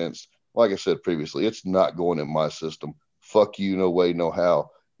not convinced. Like I said previously, it's not going in my system. Fuck you, no way, no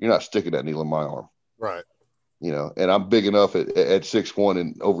how. You're not sticking that needle in my arm. Right. And I'm big enough at 6'1"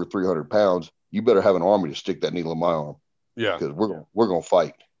 and over 300 pounds. You better have an army to stick that needle in my arm. Yeah. Because we're going to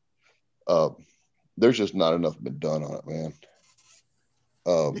fight. There's just not enough been done on it,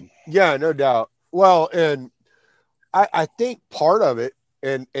 man. Yeah, no doubt. Well, and I think part of it,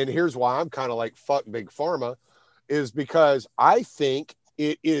 and here's why I'm kind of like, fuck big pharma, is because I think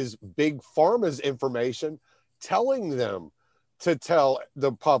it is big pharma's information telling them to tell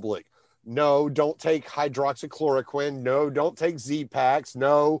the public, no, don't take hydroxychloroquine. No, don't take Z-Packs.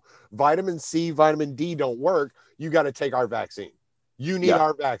 No, vitamin C, vitamin D don't work. You got to take our vaccine. You need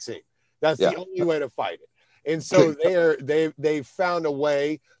our vaccine. That's the only way to fight it. And so they've found a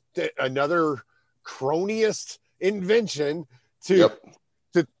way to another cronyist invention to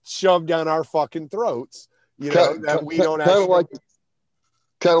shove down our fucking throats. That we don't actually.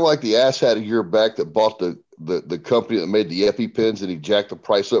 Kind of like the asshat a year back that bought the company that made the EpiPens, and he jacked the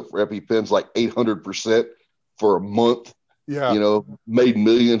price up for EpiPens like 800% for a month. Yeah. Made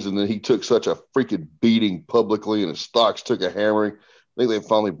millions, and then he took such a freaking beating publicly, and his stocks took a hammering. I think they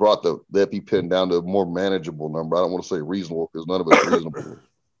finally brought the EpiPen down to a more manageable number. I don't want to say reasonable because none of it's reasonable.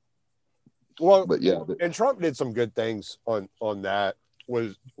 Well, but yeah, and Trump did some good things on that.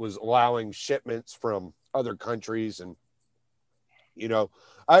 Was allowing shipments from other countries, and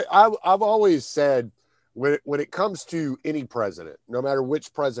I've always said when it comes to any president, no matter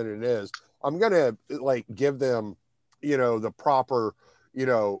which president it is, I'm gonna like give them, the proper,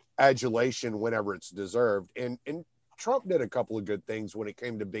 adulation whenever it's deserved. And Trump did a couple of good things when it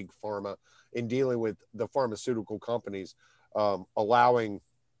came to big pharma in dealing with the pharmaceutical companies, allowing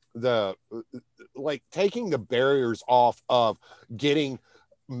taking the barriers off of getting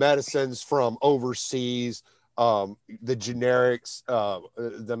medicines from overseas, the generics,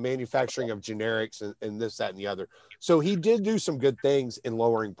 the manufacturing of generics, and this, that, and the other. So he did do some good things in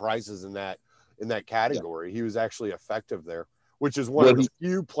lowering prices in that category. Yeah. He was actually effective there, which is one of the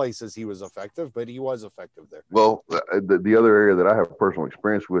few places he was effective, but he was effective there. Well, the other area that I have personal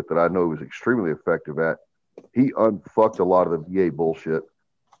experience with that I know he was extremely effective at, he unfucked a lot of the VA bullshit.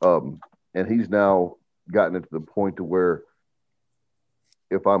 And he's now gotten it to the point to where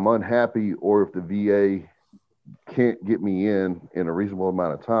if I'm unhappy or if the VA can't get me in a reasonable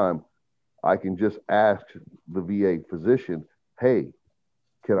amount of time, I can just ask the VA physician, hey,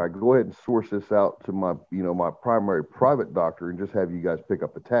 can I go ahead and source this out to my, my primary private doctor and just have you guys pick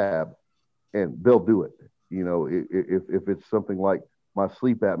up the tab? and they'll do it. You know, if it's something like my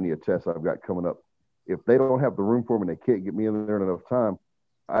sleep apnea test I've got coming up, if they don't have the room for me and they can't get me in there in enough time,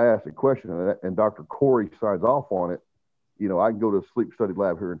 I ask a question and Dr. Corey signs off on it. You know, I can go to a sleep study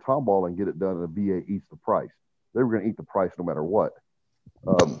lab here in Tomball and get it done, and the VA eats the price. They were going to eat the price no matter what.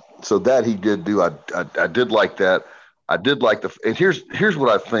 So that he did do. I did like that. I did like and here's what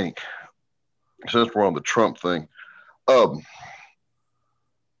I think. Since we're on the Trump thing,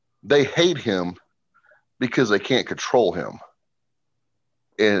 they hate him because they can't control him.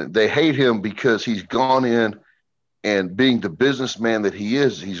 And they hate him because he's gone in and being the businessman that he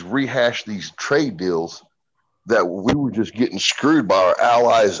is, he's rehashed these trade deals that we were just getting screwed by our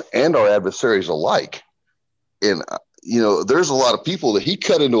allies and our adversaries alike. And, you know, there's a lot of people that he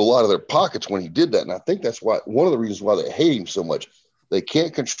cut into a lot of their pockets when he did that. And I think that's why one of the reasons why they hate him so much. They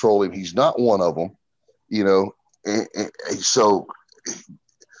can't control him. He's not one of them, you know. And so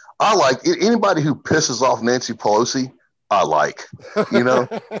I like anybody who pisses off Nancy Pelosi. I like, you know.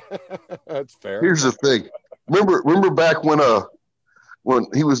 That's fair. Here's the thing. Remember back when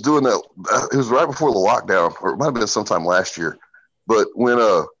he was doing that, it was right before the lockdown, or it might have been sometime last year. But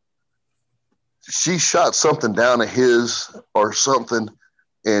when she shot something down of his or something,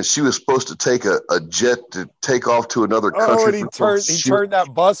 and she was supposed to take a jet to take off to another country. Oh, and he turned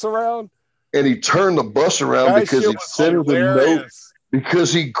that bus around? And he turned the bus around because he sent her the note.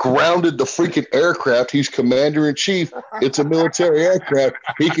 Because he grounded the freaking aircraft. He's commander in chief. It's a military aircraft.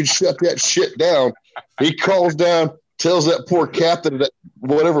 He can shut that shit down. He calls down, tells that poor captain that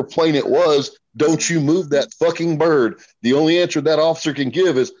whatever plane it was, don't you move that fucking bird. The only answer that officer can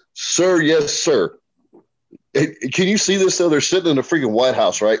give is, sir, yes, sir. Can you see this, though? They're sitting in the freaking White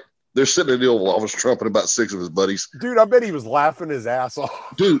House, right? They're sitting in the Oval Office, Trump and about 6 of his buddies. Dude, I bet he was laughing his ass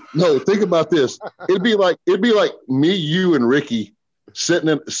off. Dude, no, think about this. It'd be like me, you, and Ricky sitting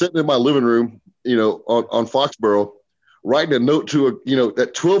in my living room, you know, on Foxborough, writing a note to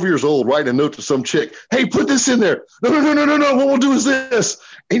at 12 years old, writing a note to some chick. Hey, put this in there. No. What we'll do is this.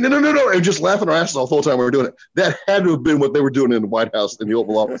 Hey, no. And just laughing our asses off the whole time we were doing it. That had to have been what they were doing in the White House in the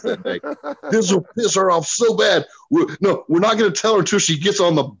Oval Office that day. This will piss her off so bad. We're not going to tell her until she gets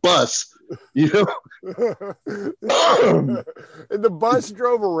on the bus. You know, and the bus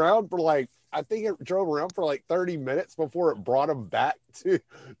drove around for I think it drove around for 30 minutes before it brought him back to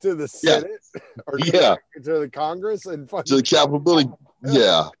the Senate or to the Congress and to the Capitol building.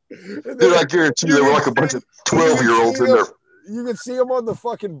 Yeah. Dude, I guarantee you, they were like a bunch of 12-year-olds in there. You could see him on the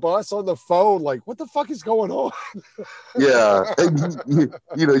fucking bus on the phone, like, what the fuck is going on? Yeah. And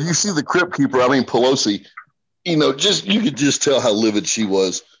you see the Crypt Keeper, Pelosi, you could just tell how livid she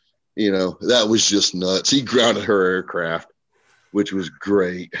was. You know, that was just nuts. He grounded her aircraft, which was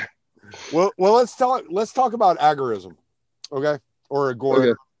great. Well, let's talk about agorism, okay? Or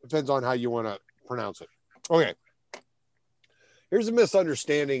agorism. Okay. Depends on how you want to pronounce it. Okay. Here's a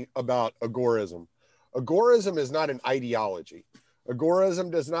misunderstanding about agorism. Agorism is not an ideology. Agorism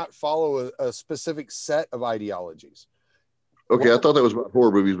does not follow a specific set of ideologies. Okay, I thought that was about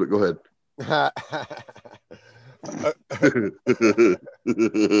horror movies, but go ahead.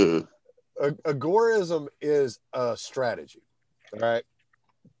 Agorism is a strategy, all right?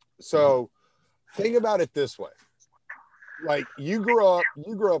 So think about it this way. Like you grew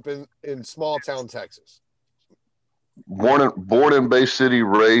up in small town Texas. Born in Bay City,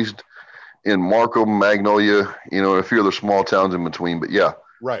 raised in Markham, Magnolia, a few other small towns in between, but yeah.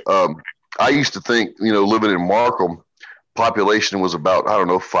 Right. I used to think, living in Markham, population was about,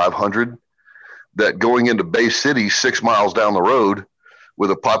 500. That going into Bay City, 6 miles down the road with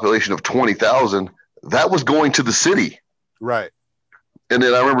a population of 20,000, that was going to the city. Right. And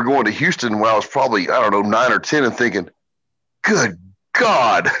then I remember going to Houston when I was probably, 9 or 10 and thinking, good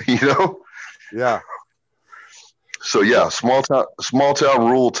God, Yeah. So yeah, small town,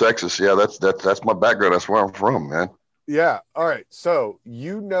 rural Texas. Yeah, that's my background. That's where I'm from, man. Yeah. All right. So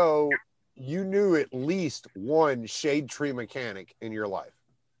you knew at least one shade tree mechanic in your life.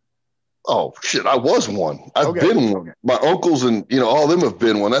 Oh shit, I was one. I've been one. My uncles and all of them have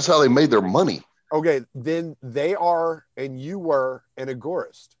been one. That's how they made their money. Okay, then they are, and you were an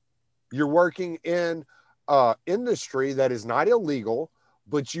agorist. You're working in industry that is not illegal,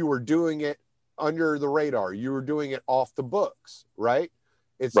 but you were doing it under the radar. You were doing it off the books, right?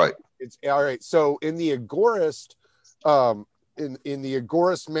 It's all right. So in the agorist, in the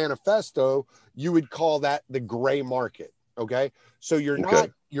agorist manifesto, you would call that the gray market. Okay, so you're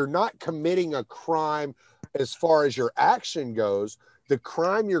not committing a crime as far as your action goes. The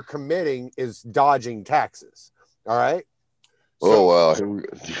crime you're committing is dodging taxes. All right. Oh wow!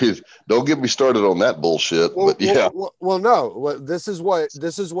 Don't get me started on that bullshit. Well, but yeah, no. Well, this is what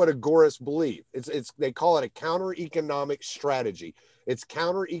agorists believe. It's they call it a counter economic strategy. It's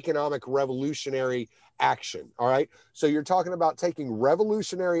counter economic revolutionary action. All right. So you're talking about taking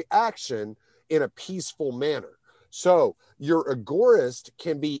revolutionary action in a peaceful manner. So your agorist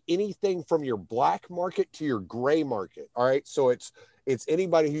can be anything from your black market to your gray market. All right. So it's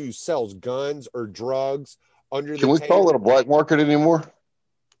anybody who sells guns or drugs under can the we call it a table. black market anymore?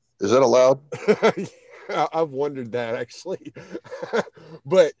 Is that allowed? I've wondered that actually,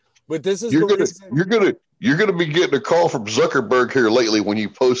 but this is You're the gonna reason. you're gonna be getting a call from Zuckerberg here lately when you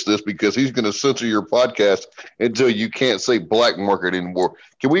post this because he's gonna censor your podcast until you can't say black market anymore.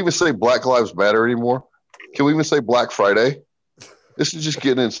 Can we even say Black Lives Matter anymore? Can we even say Black Friday? This is just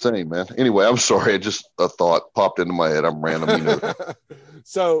getting insane, man. Anyway, I'm sorry. Just a thought popped into my head. I'm random, you know.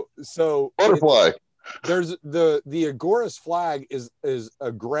 so Butterfly. there's the agorist flag is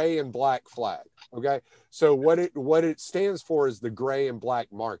a gray and black flag. Okay, so what it stands for is the gray and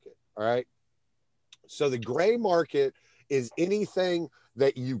black market. All right, so the gray market is anything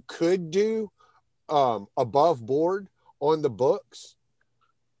that you could do above board on the books,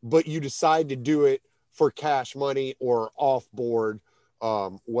 but you decide to do it for cash money or off board,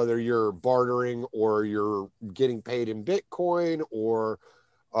 whether you're bartering or you're getting paid in Bitcoin or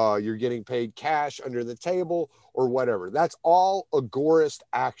you're getting paid cash under the table or whatever. That's all agorist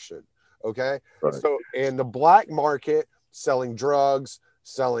action. Okay. Right. So, and the black market, selling drugs,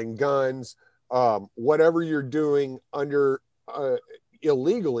 selling guns, whatever you're doing under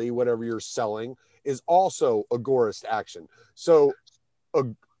illegally, whatever you're selling is also agorist action. So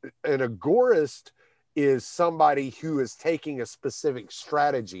an agorist is somebody who is taking a specific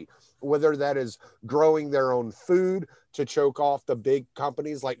strategy, whether that is growing their own food to choke off the big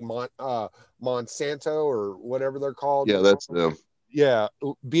companies like Monsanto or whatever they're called. Yeah, that's them. Yeah,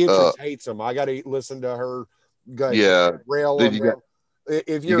 Beatrice hates them. I got to listen to her. Yeah, rail then on you them. got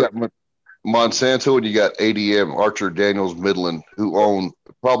If you you're got Monsanto and you got ADM, Archer Daniels Midland, who own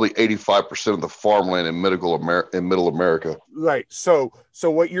probably 85% of the farmland in middle America. right, so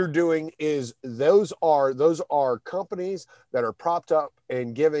what you're doing is those are companies that are propped up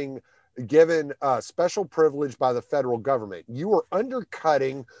and given special privilege by the federal government. You are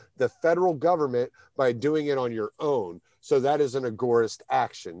undercutting the federal government by doing it on your own. So that is an agorist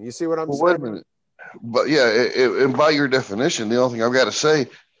action. You see what I'm saying? Wait a minute. But yeah, and by your definition, the only thing I've got to say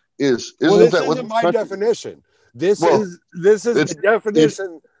is, This that what isn't my definition. This well, is the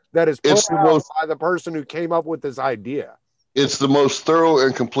definition that is put it's the out most by the person who came up with this idea. it's the most thorough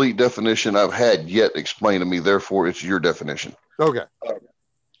and complete definition I've had yet explained to me. Therefore, it's your definition. Okay.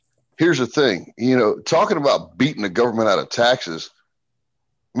 Here's the thing, talking about beating the government out of taxes,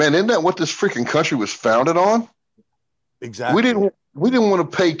 man, isn't that what this freaking country was founded on? Exactly. We didn't want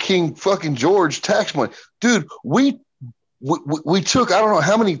to pay King fucking George tax money, dude. We took I don't know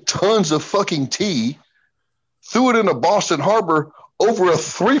how many tons of fucking tea, threw it into Boston Harbor, over a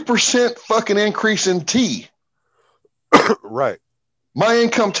 3% fucking increase in tea. Right. My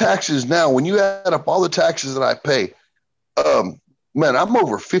income taxes now, when you add up all the taxes that I pay, man, I'm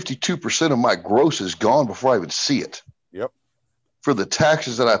over 52% of my gross is gone before I even see it. Yep. For the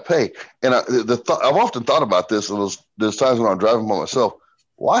taxes that I pay. And I've often thought about this in those times when I'm driving by myself.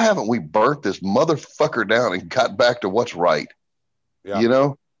 Why haven't we burnt this motherfucker down and got back to what's right?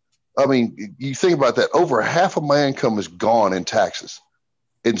 Yeah. I mean, you think about that. Over half of my income is gone in taxes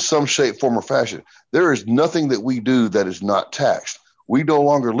in some shape, form, or fashion. There is nothing that we do that is not taxed. We no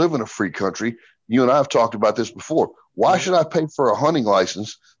longer live in a free country. You and I have talked about this before. Why should I pay for a hunting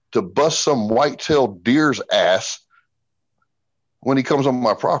license to bust some white-tailed deer's ass when he comes on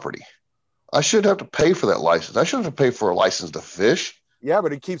my property? I shouldn't have to pay for that license. I shouldn't have to pay for a license to fish. Yeah,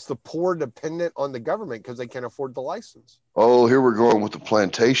 but it keeps the poor dependent on the government because they can't afford the license. Oh, here we're going with the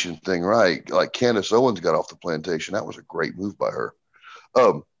plantation thing, right? Like Candace Owens got off the plantation. That was a great move by her.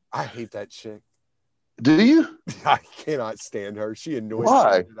 I hate that chick. Do you? I cannot stand her. She annoys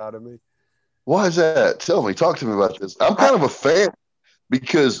Why? the shit out of me. Why is that? Tell me. Talk to me about this. I'm kind of a fan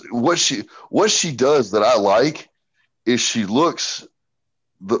because what she does that I like is she looks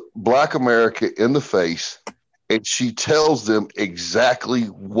the Black America in the face and she tells them exactly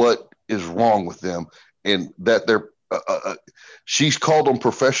what is wrong with them and that they're she's called them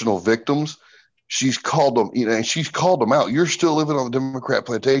professional victims. She's called them, and she's called them out. You're still living on the Democrat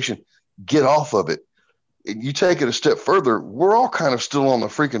plantation. Get off of it. And you take it a step further. We're all kind of still on the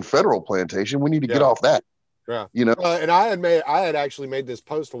freaking federal plantation. We need to get off that. Yeah. And I had actually made this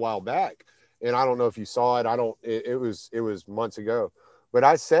post a while back, and I don't know if you saw it. It was months ago, but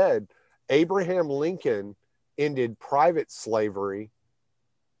I said Abraham Lincoln ended private slavery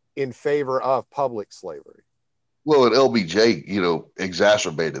in favor of public slavery. Well, and LBJ,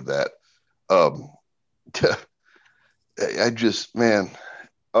 exacerbated that. Um, I just, man,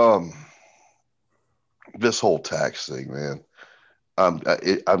 um, this whole tax thing, man,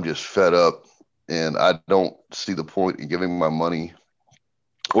 I'm just fed up, and I don't see the point in giving my money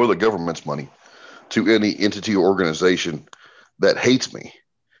or the government's money to any entity or organization that hates me.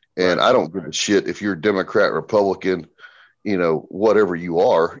 And Right. I don't give a shit if you're Democrat, Republican, whatever you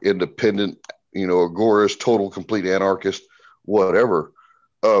are, independent, agorist, total, complete anarchist, whatever.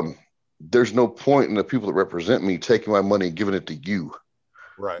 Um, there's no point in the people that represent me taking my money and giving it to you.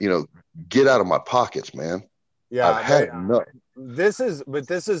 Right. Get out of my pockets, man. Yeah. I've had enough. This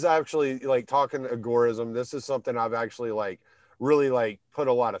is actually like talking agorism. This is something I've actually really put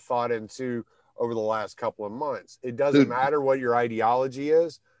a lot of thought into over the last couple of months. It doesn't matter what your ideology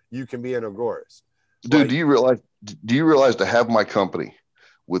is. You can be an agorist. Dude, do you realize to have my company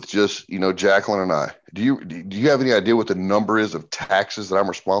with just, Jacqueline and I, do you have any idea what the number is of taxes that I'm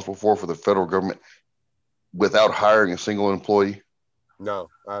responsible for the federal government without hiring a single employee? No,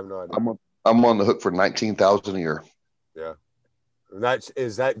 I have no idea. I'm on the hook for $19,000 a year. Yeah.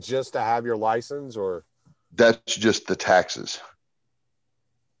 Is that just to have your license, or that's just the taxes?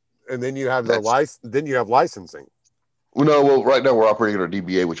 And then you have then you have licensing. Well, right now we're operating at our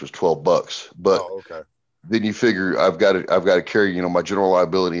DBA, which was $12, but okay. Then you figure I've got to carry, my general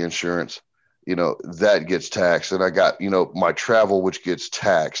liability insurance, that gets taxed. And I got, my travel, which gets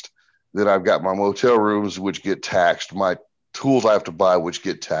taxed. Then I've got my motel rooms, which get taxed, my tools I have to buy, which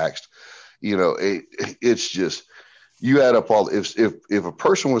get taxed. It's just, you add up all, if a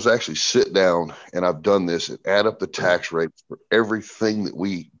person was actually sit down, and I've done this, and add up the tax rates for everything that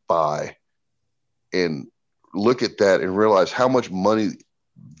we buy and look at that and realize how much money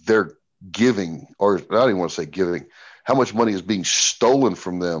they're giving, or I don't even want to say giving, how much money is being stolen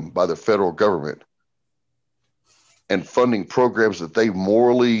from them by the federal government and funding programs that they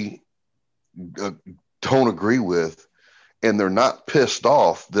morally don't agree with, and they're not pissed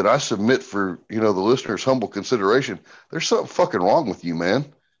off, that I submit for, the listener's humble consideration. There's something fucking wrong with you, man.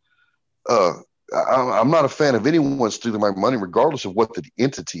 I'm not a fan of anyone stealing my money, regardless of what the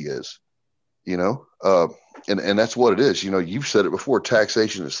entity is, and that's what it is. You've said it before,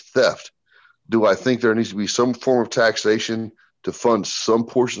 taxation is theft. Do I think there needs to be some form of taxation to fund some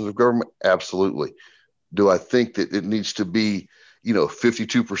portions of government? Absolutely. Do I think that it needs to be,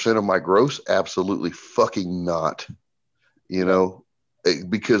 52% of my gross? Absolutely fucking not.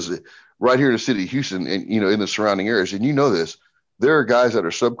 Because right here in the city of Houston and, in the surrounding areas, and this, there are guys that are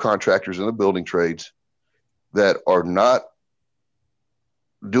subcontractors in the building trades that are not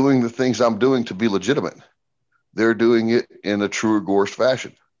doing the things I'm doing to be legitimate. They're doing it in a true agorist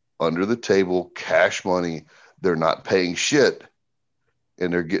fashion, under the table, cash money. They're not paying shit,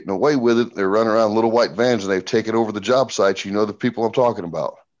 and they're getting away with it. They're running around little white vans, and they've taken over the job sites. The people I'm talking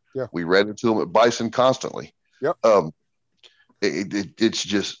about. Yeah. We ran into them at Bison constantly. Yep. It's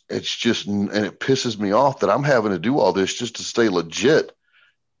just, and it pisses me off that I'm having to do all this just to stay legit.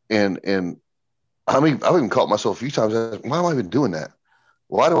 And I've even caught myself a few times. Why am I even doing that?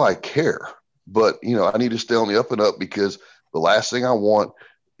 Why do I care? But, I need to stay on the up and up, because the last thing I want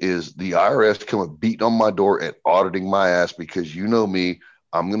is the IRS coming beating on my door and auditing my ass, because me,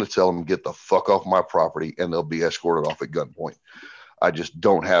 I'm going to tell them, get the fuck off my property, and they'll be escorted off at gunpoint. I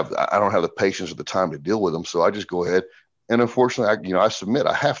don't have the patience or the time to deal with them. So I just go ahead. And unfortunately, I submit.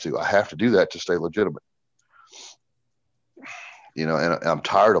 I have to do that to stay legitimate. And I'm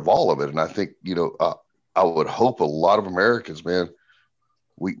tired of all of it. And I think, I would hope a lot of Americans, man,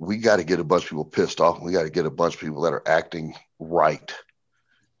 we got to get a bunch of people pissed off. And we got to get a bunch of people that are acting right.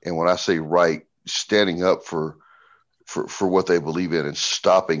 And when I say right, standing up for what they believe in and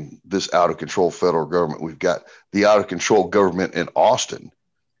stopping this out of control federal government. We've got the out of control government in Austin.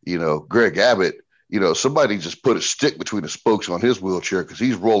 Greg Abbott, somebody just put a stick between the spokes on his wheelchair, because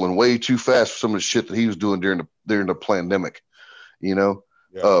he's rolling way too fast for some of the shit that he was doing during the pandemic. Yeah.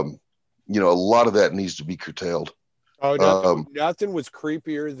 A lot of that needs to be curtailed. Oh, nothing was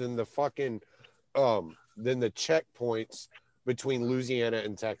creepier than the fucking than the checkpoints between Louisiana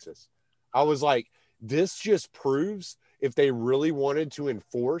and Texas. I was like, this just proves if they really wanted to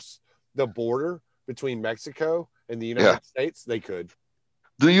enforce the border between Mexico and the United States, they could.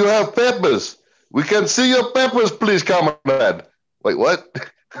 Do you have peppers? We can see your peppers, please, comrade. Wait, what?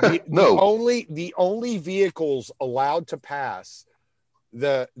 No. The only vehicles allowed to pass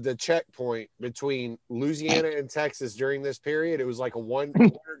the checkpoint between Louisiana and Texas during this period, it was like a 1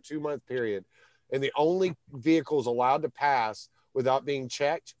 or 2 month period, and the only vehicles allowed to pass without being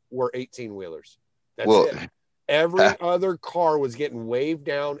checked were 18-wheelers. That's it. Every other car was getting waved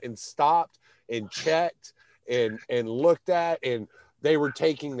down and stopped and checked and looked at, and they were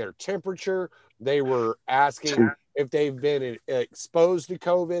taking their temperature. They were asking if they've been exposed to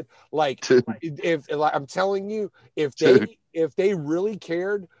COVID. Like, I'm telling you, if they really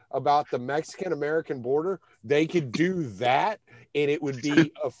cared about the Mexican American border, they could do that and it would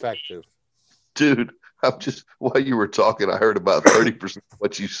be effective. Dude, while you were talking, I heard about 30% of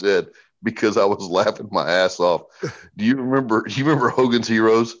what you said because I was laughing my ass off. Do you remember Hogan's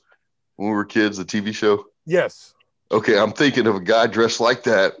Heroes when we were kids, the TV show? Yes. Okay, I'm thinking of a guy dressed like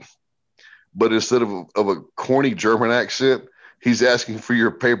that, but instead of a corny German accent, he's asking for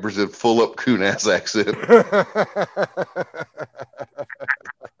your papers in full up coon ass accent.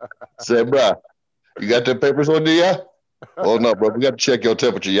 Say, bruh, you got the papers on you, yeah? Oh no, bro, we got to check your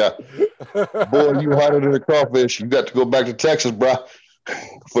temperature, yeah. Boy, you hotter than a crawfish. You got to go back to Texas, bruh.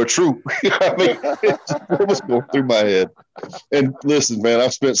 For true. I mean, what was going through my head? And listen, man,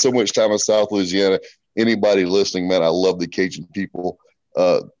 I've spent so much time in South Louisiana. Anybody listening, man, I love the Cajun people.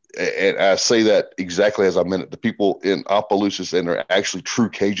 And I say that exactly as I meant it. The people in Opelousas, and they're actually true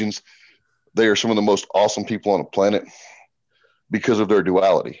Cajuns, they are some of the most awesome people on the planet because of their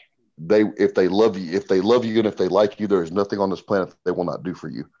duality. If they love you and if they like you, there is nothing on this planet that they will not do for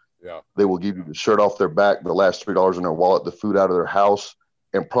you. Yeah. They will give you the shirt off their back, the last $3 in their wallet, the food out of their house,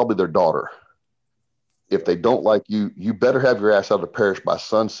 and probably their daughter. If they don't like you, you better have your ass out of the parish by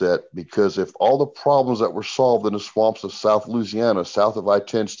sunset, because if all the problems that were solved in the swamps of South Louisiana, south of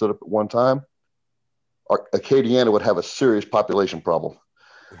I-10, stood up at one time, Acadiana would have a serious population problem.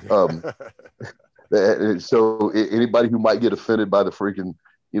 So anybody who might get offended by the freaking,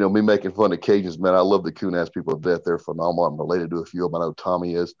 me making fun of Cajuns, man, I love the coon-ass people to death. They're phenomenal. I'm related to a few of them. I know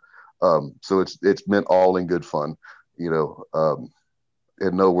Tommy is. So it's meant all in good fun,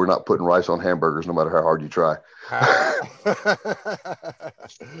 and no, we're not putting rice on hamburgers, no matter how hard you try.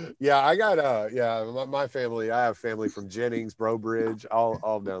 Yeah, I got my family. I have family from Jennings, Brobridge,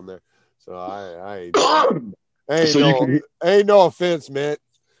 all down there. So I ain't no offense, man.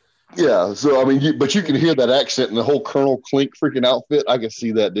 Yeah, so I mean, but you can hear that accent and the whole Colonel Klink freaking outfit. I can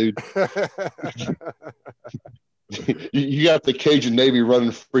see that, dude. You got the Cajun Navy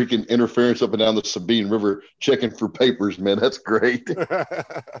running freaking interference up and down the Sabine River, checking for papers, man. That's great.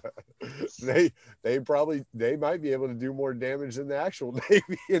 They might be able to do more damage than the actual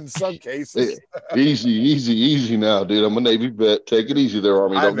Navy in some cases. Easy now, dude. I'm a Navy vet. Take it easy there,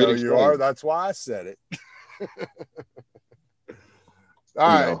 Army. Don't I know get you are. That's why I said it.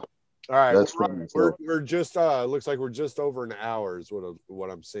 All right. That's we're just looks like we're just over an hour is what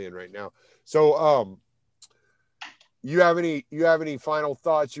I'm seeing right now. So you have any final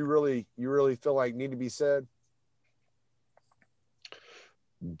thoughts you really feel like need to be said?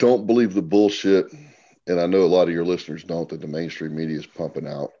 Don't believe the bullshit, and I know a lot of your listeners don't, that the mainstream media is pumping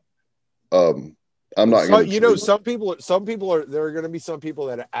out. I'm not going to. Some people are. There are going to be some people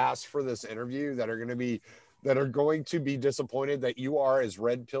that ask for this interview that are going to be disappointed that you are as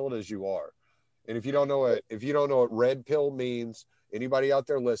red pilled as you are. And if you don't know what red pill means, anybody out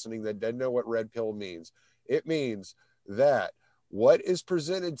there listening that doesn't know what red pill means, it means that what is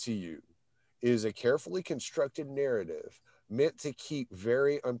presented to you is a carefully constructed narrative meant to keep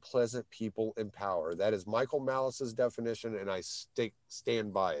very unpleasant people in power. That is Michael Malice's definition, and I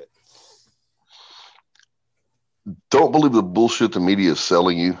stand by it. Don't believe the bullshit the media is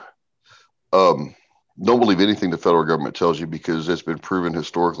selling you. Don't believe anything the federal government tells you, because it's been proven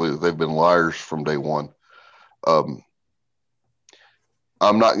historically that they've been liars from day one. I'm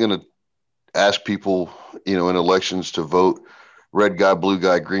not going to ask people, in elections to vote red guy, blue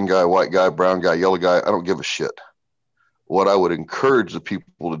guy, green guy, white guy, brown guy, yellow guy. I don't give a shit. What I would encourage the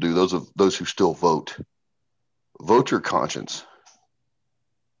people to do, those who still vote your conscience.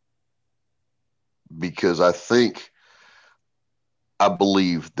 Because I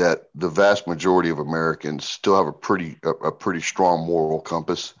believe that the vast majority of Americans still have a pretty strong moral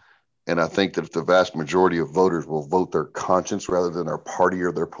compass. And I think that if the vast majority of voters will vote their conscience rather than their party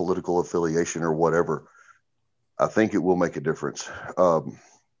or their political affiliation or whatever, I think it will make a difference.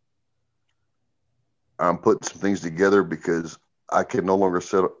 I'm putting some things together because I can no longer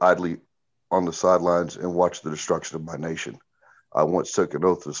sit idly on the sidelines and watch the destruction of my nation. I once took an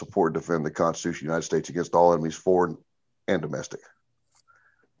oath to support and defend the Constitution of the United States against all enemies, foreign and domestic.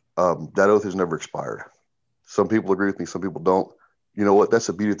 That oath has never expired. Some people agree with me, some people don't. You know what? That's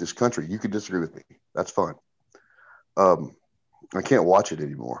the beauty of this country. You can disagree with me. That's fine. I can't watch it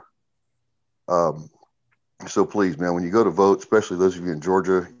anymore. So please, man, when you go to vote, especially those of you in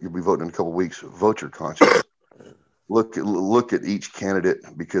Georgia, you'll be voting in a couple of weeks, vote your conscience. Look at each candidate,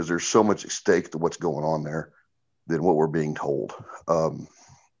 because there's so much at stake to what's going on there. than what we're being told.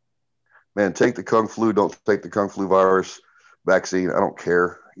 Man, take the Kung flu, don't take the Kung flu virus vaccine. I don't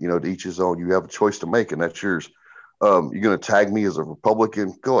care. To each his own. You have a choice to make, and that's yours. You're going to tag me as a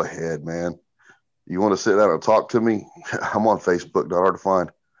Republican? Go ahead, man. You want to sit down and talk to me? I'm on Facebook, not hard to find.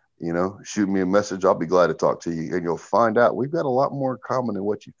 Shoot me a message. I'll be glad to talk to you, and you'll find out we've got a lot more in common than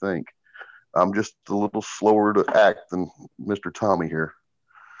what you think. I'm just a little slower to act than Mr. Tommy here.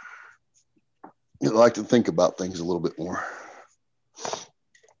 I like to think about things a little bit more.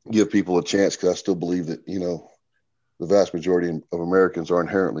 Give people a chance, because I still believe that, the vast majority of Americans are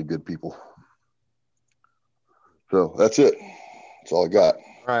inherently good people. So that's it. That's all I got.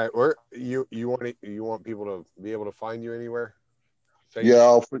 All right. Where you want people to be able to find you anywhere? Facebook,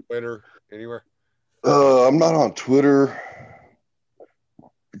 Yeah, Twitter, anywhere? I'm not on Twitter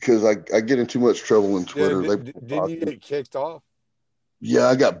because I get in too much trouble in Twitter. Did you get kicked off? Yeah,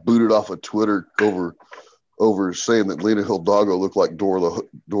 I got booted off of Twitter over saying that Lena Hidalgo looked like Dora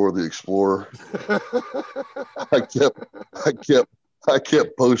the Explorer. I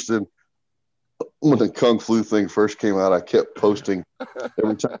kept posting when the Kung Flu thing first came out. I kept posting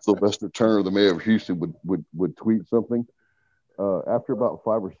every time Sylvester Turner, the mayor of Houston, would tweet something. After about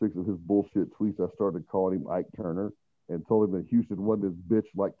 5 or 6 of his bullshit tweets, I started calling him Ike Turner and told him that Houston wasn't his bitch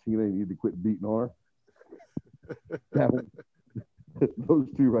like Tina and he needed to quit beating on her. Those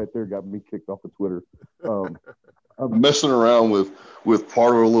two right there got me kicked off of Twitter. I'm messing around with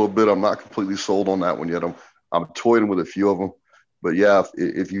Parler a little bit. I'm not completely sold on that one yet. I'm toying with a few of them. But yeah,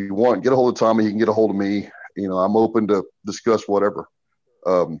 if you want, get a hold of Tommy. He can get a hold of me. I'm open to discuss whatever.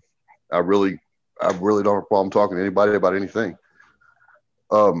 I really don't have a problem talking to anybody about anything.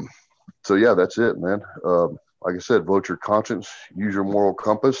 So yeah, that's it, man. Like I said, vote your conscience, use your moral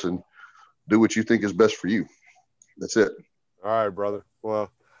compass, and do what you think is best for you. That's it. All right, brother.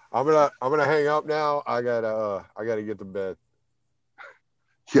 Well, I'm gonna hang up now. I gotta get to bed.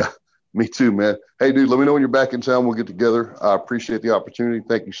 Yeah, me too, man. Hey, dude, let me know when you're back in town. We'll get together. I appreciate the opportunity.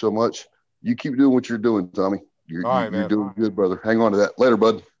 Thank you so much. You keep doing what you're doing, Tommy. You're doing good, brother. Hang on to that. Later,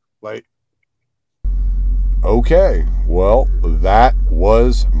 bud. Late. Okay, well, that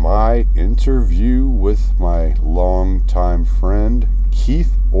was my interview with my longtime friend,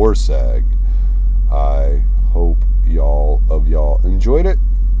 Keith Orsag. I hope y'all enjoyed it.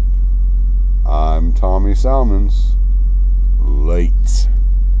 I'm Tommy Salmons. Late.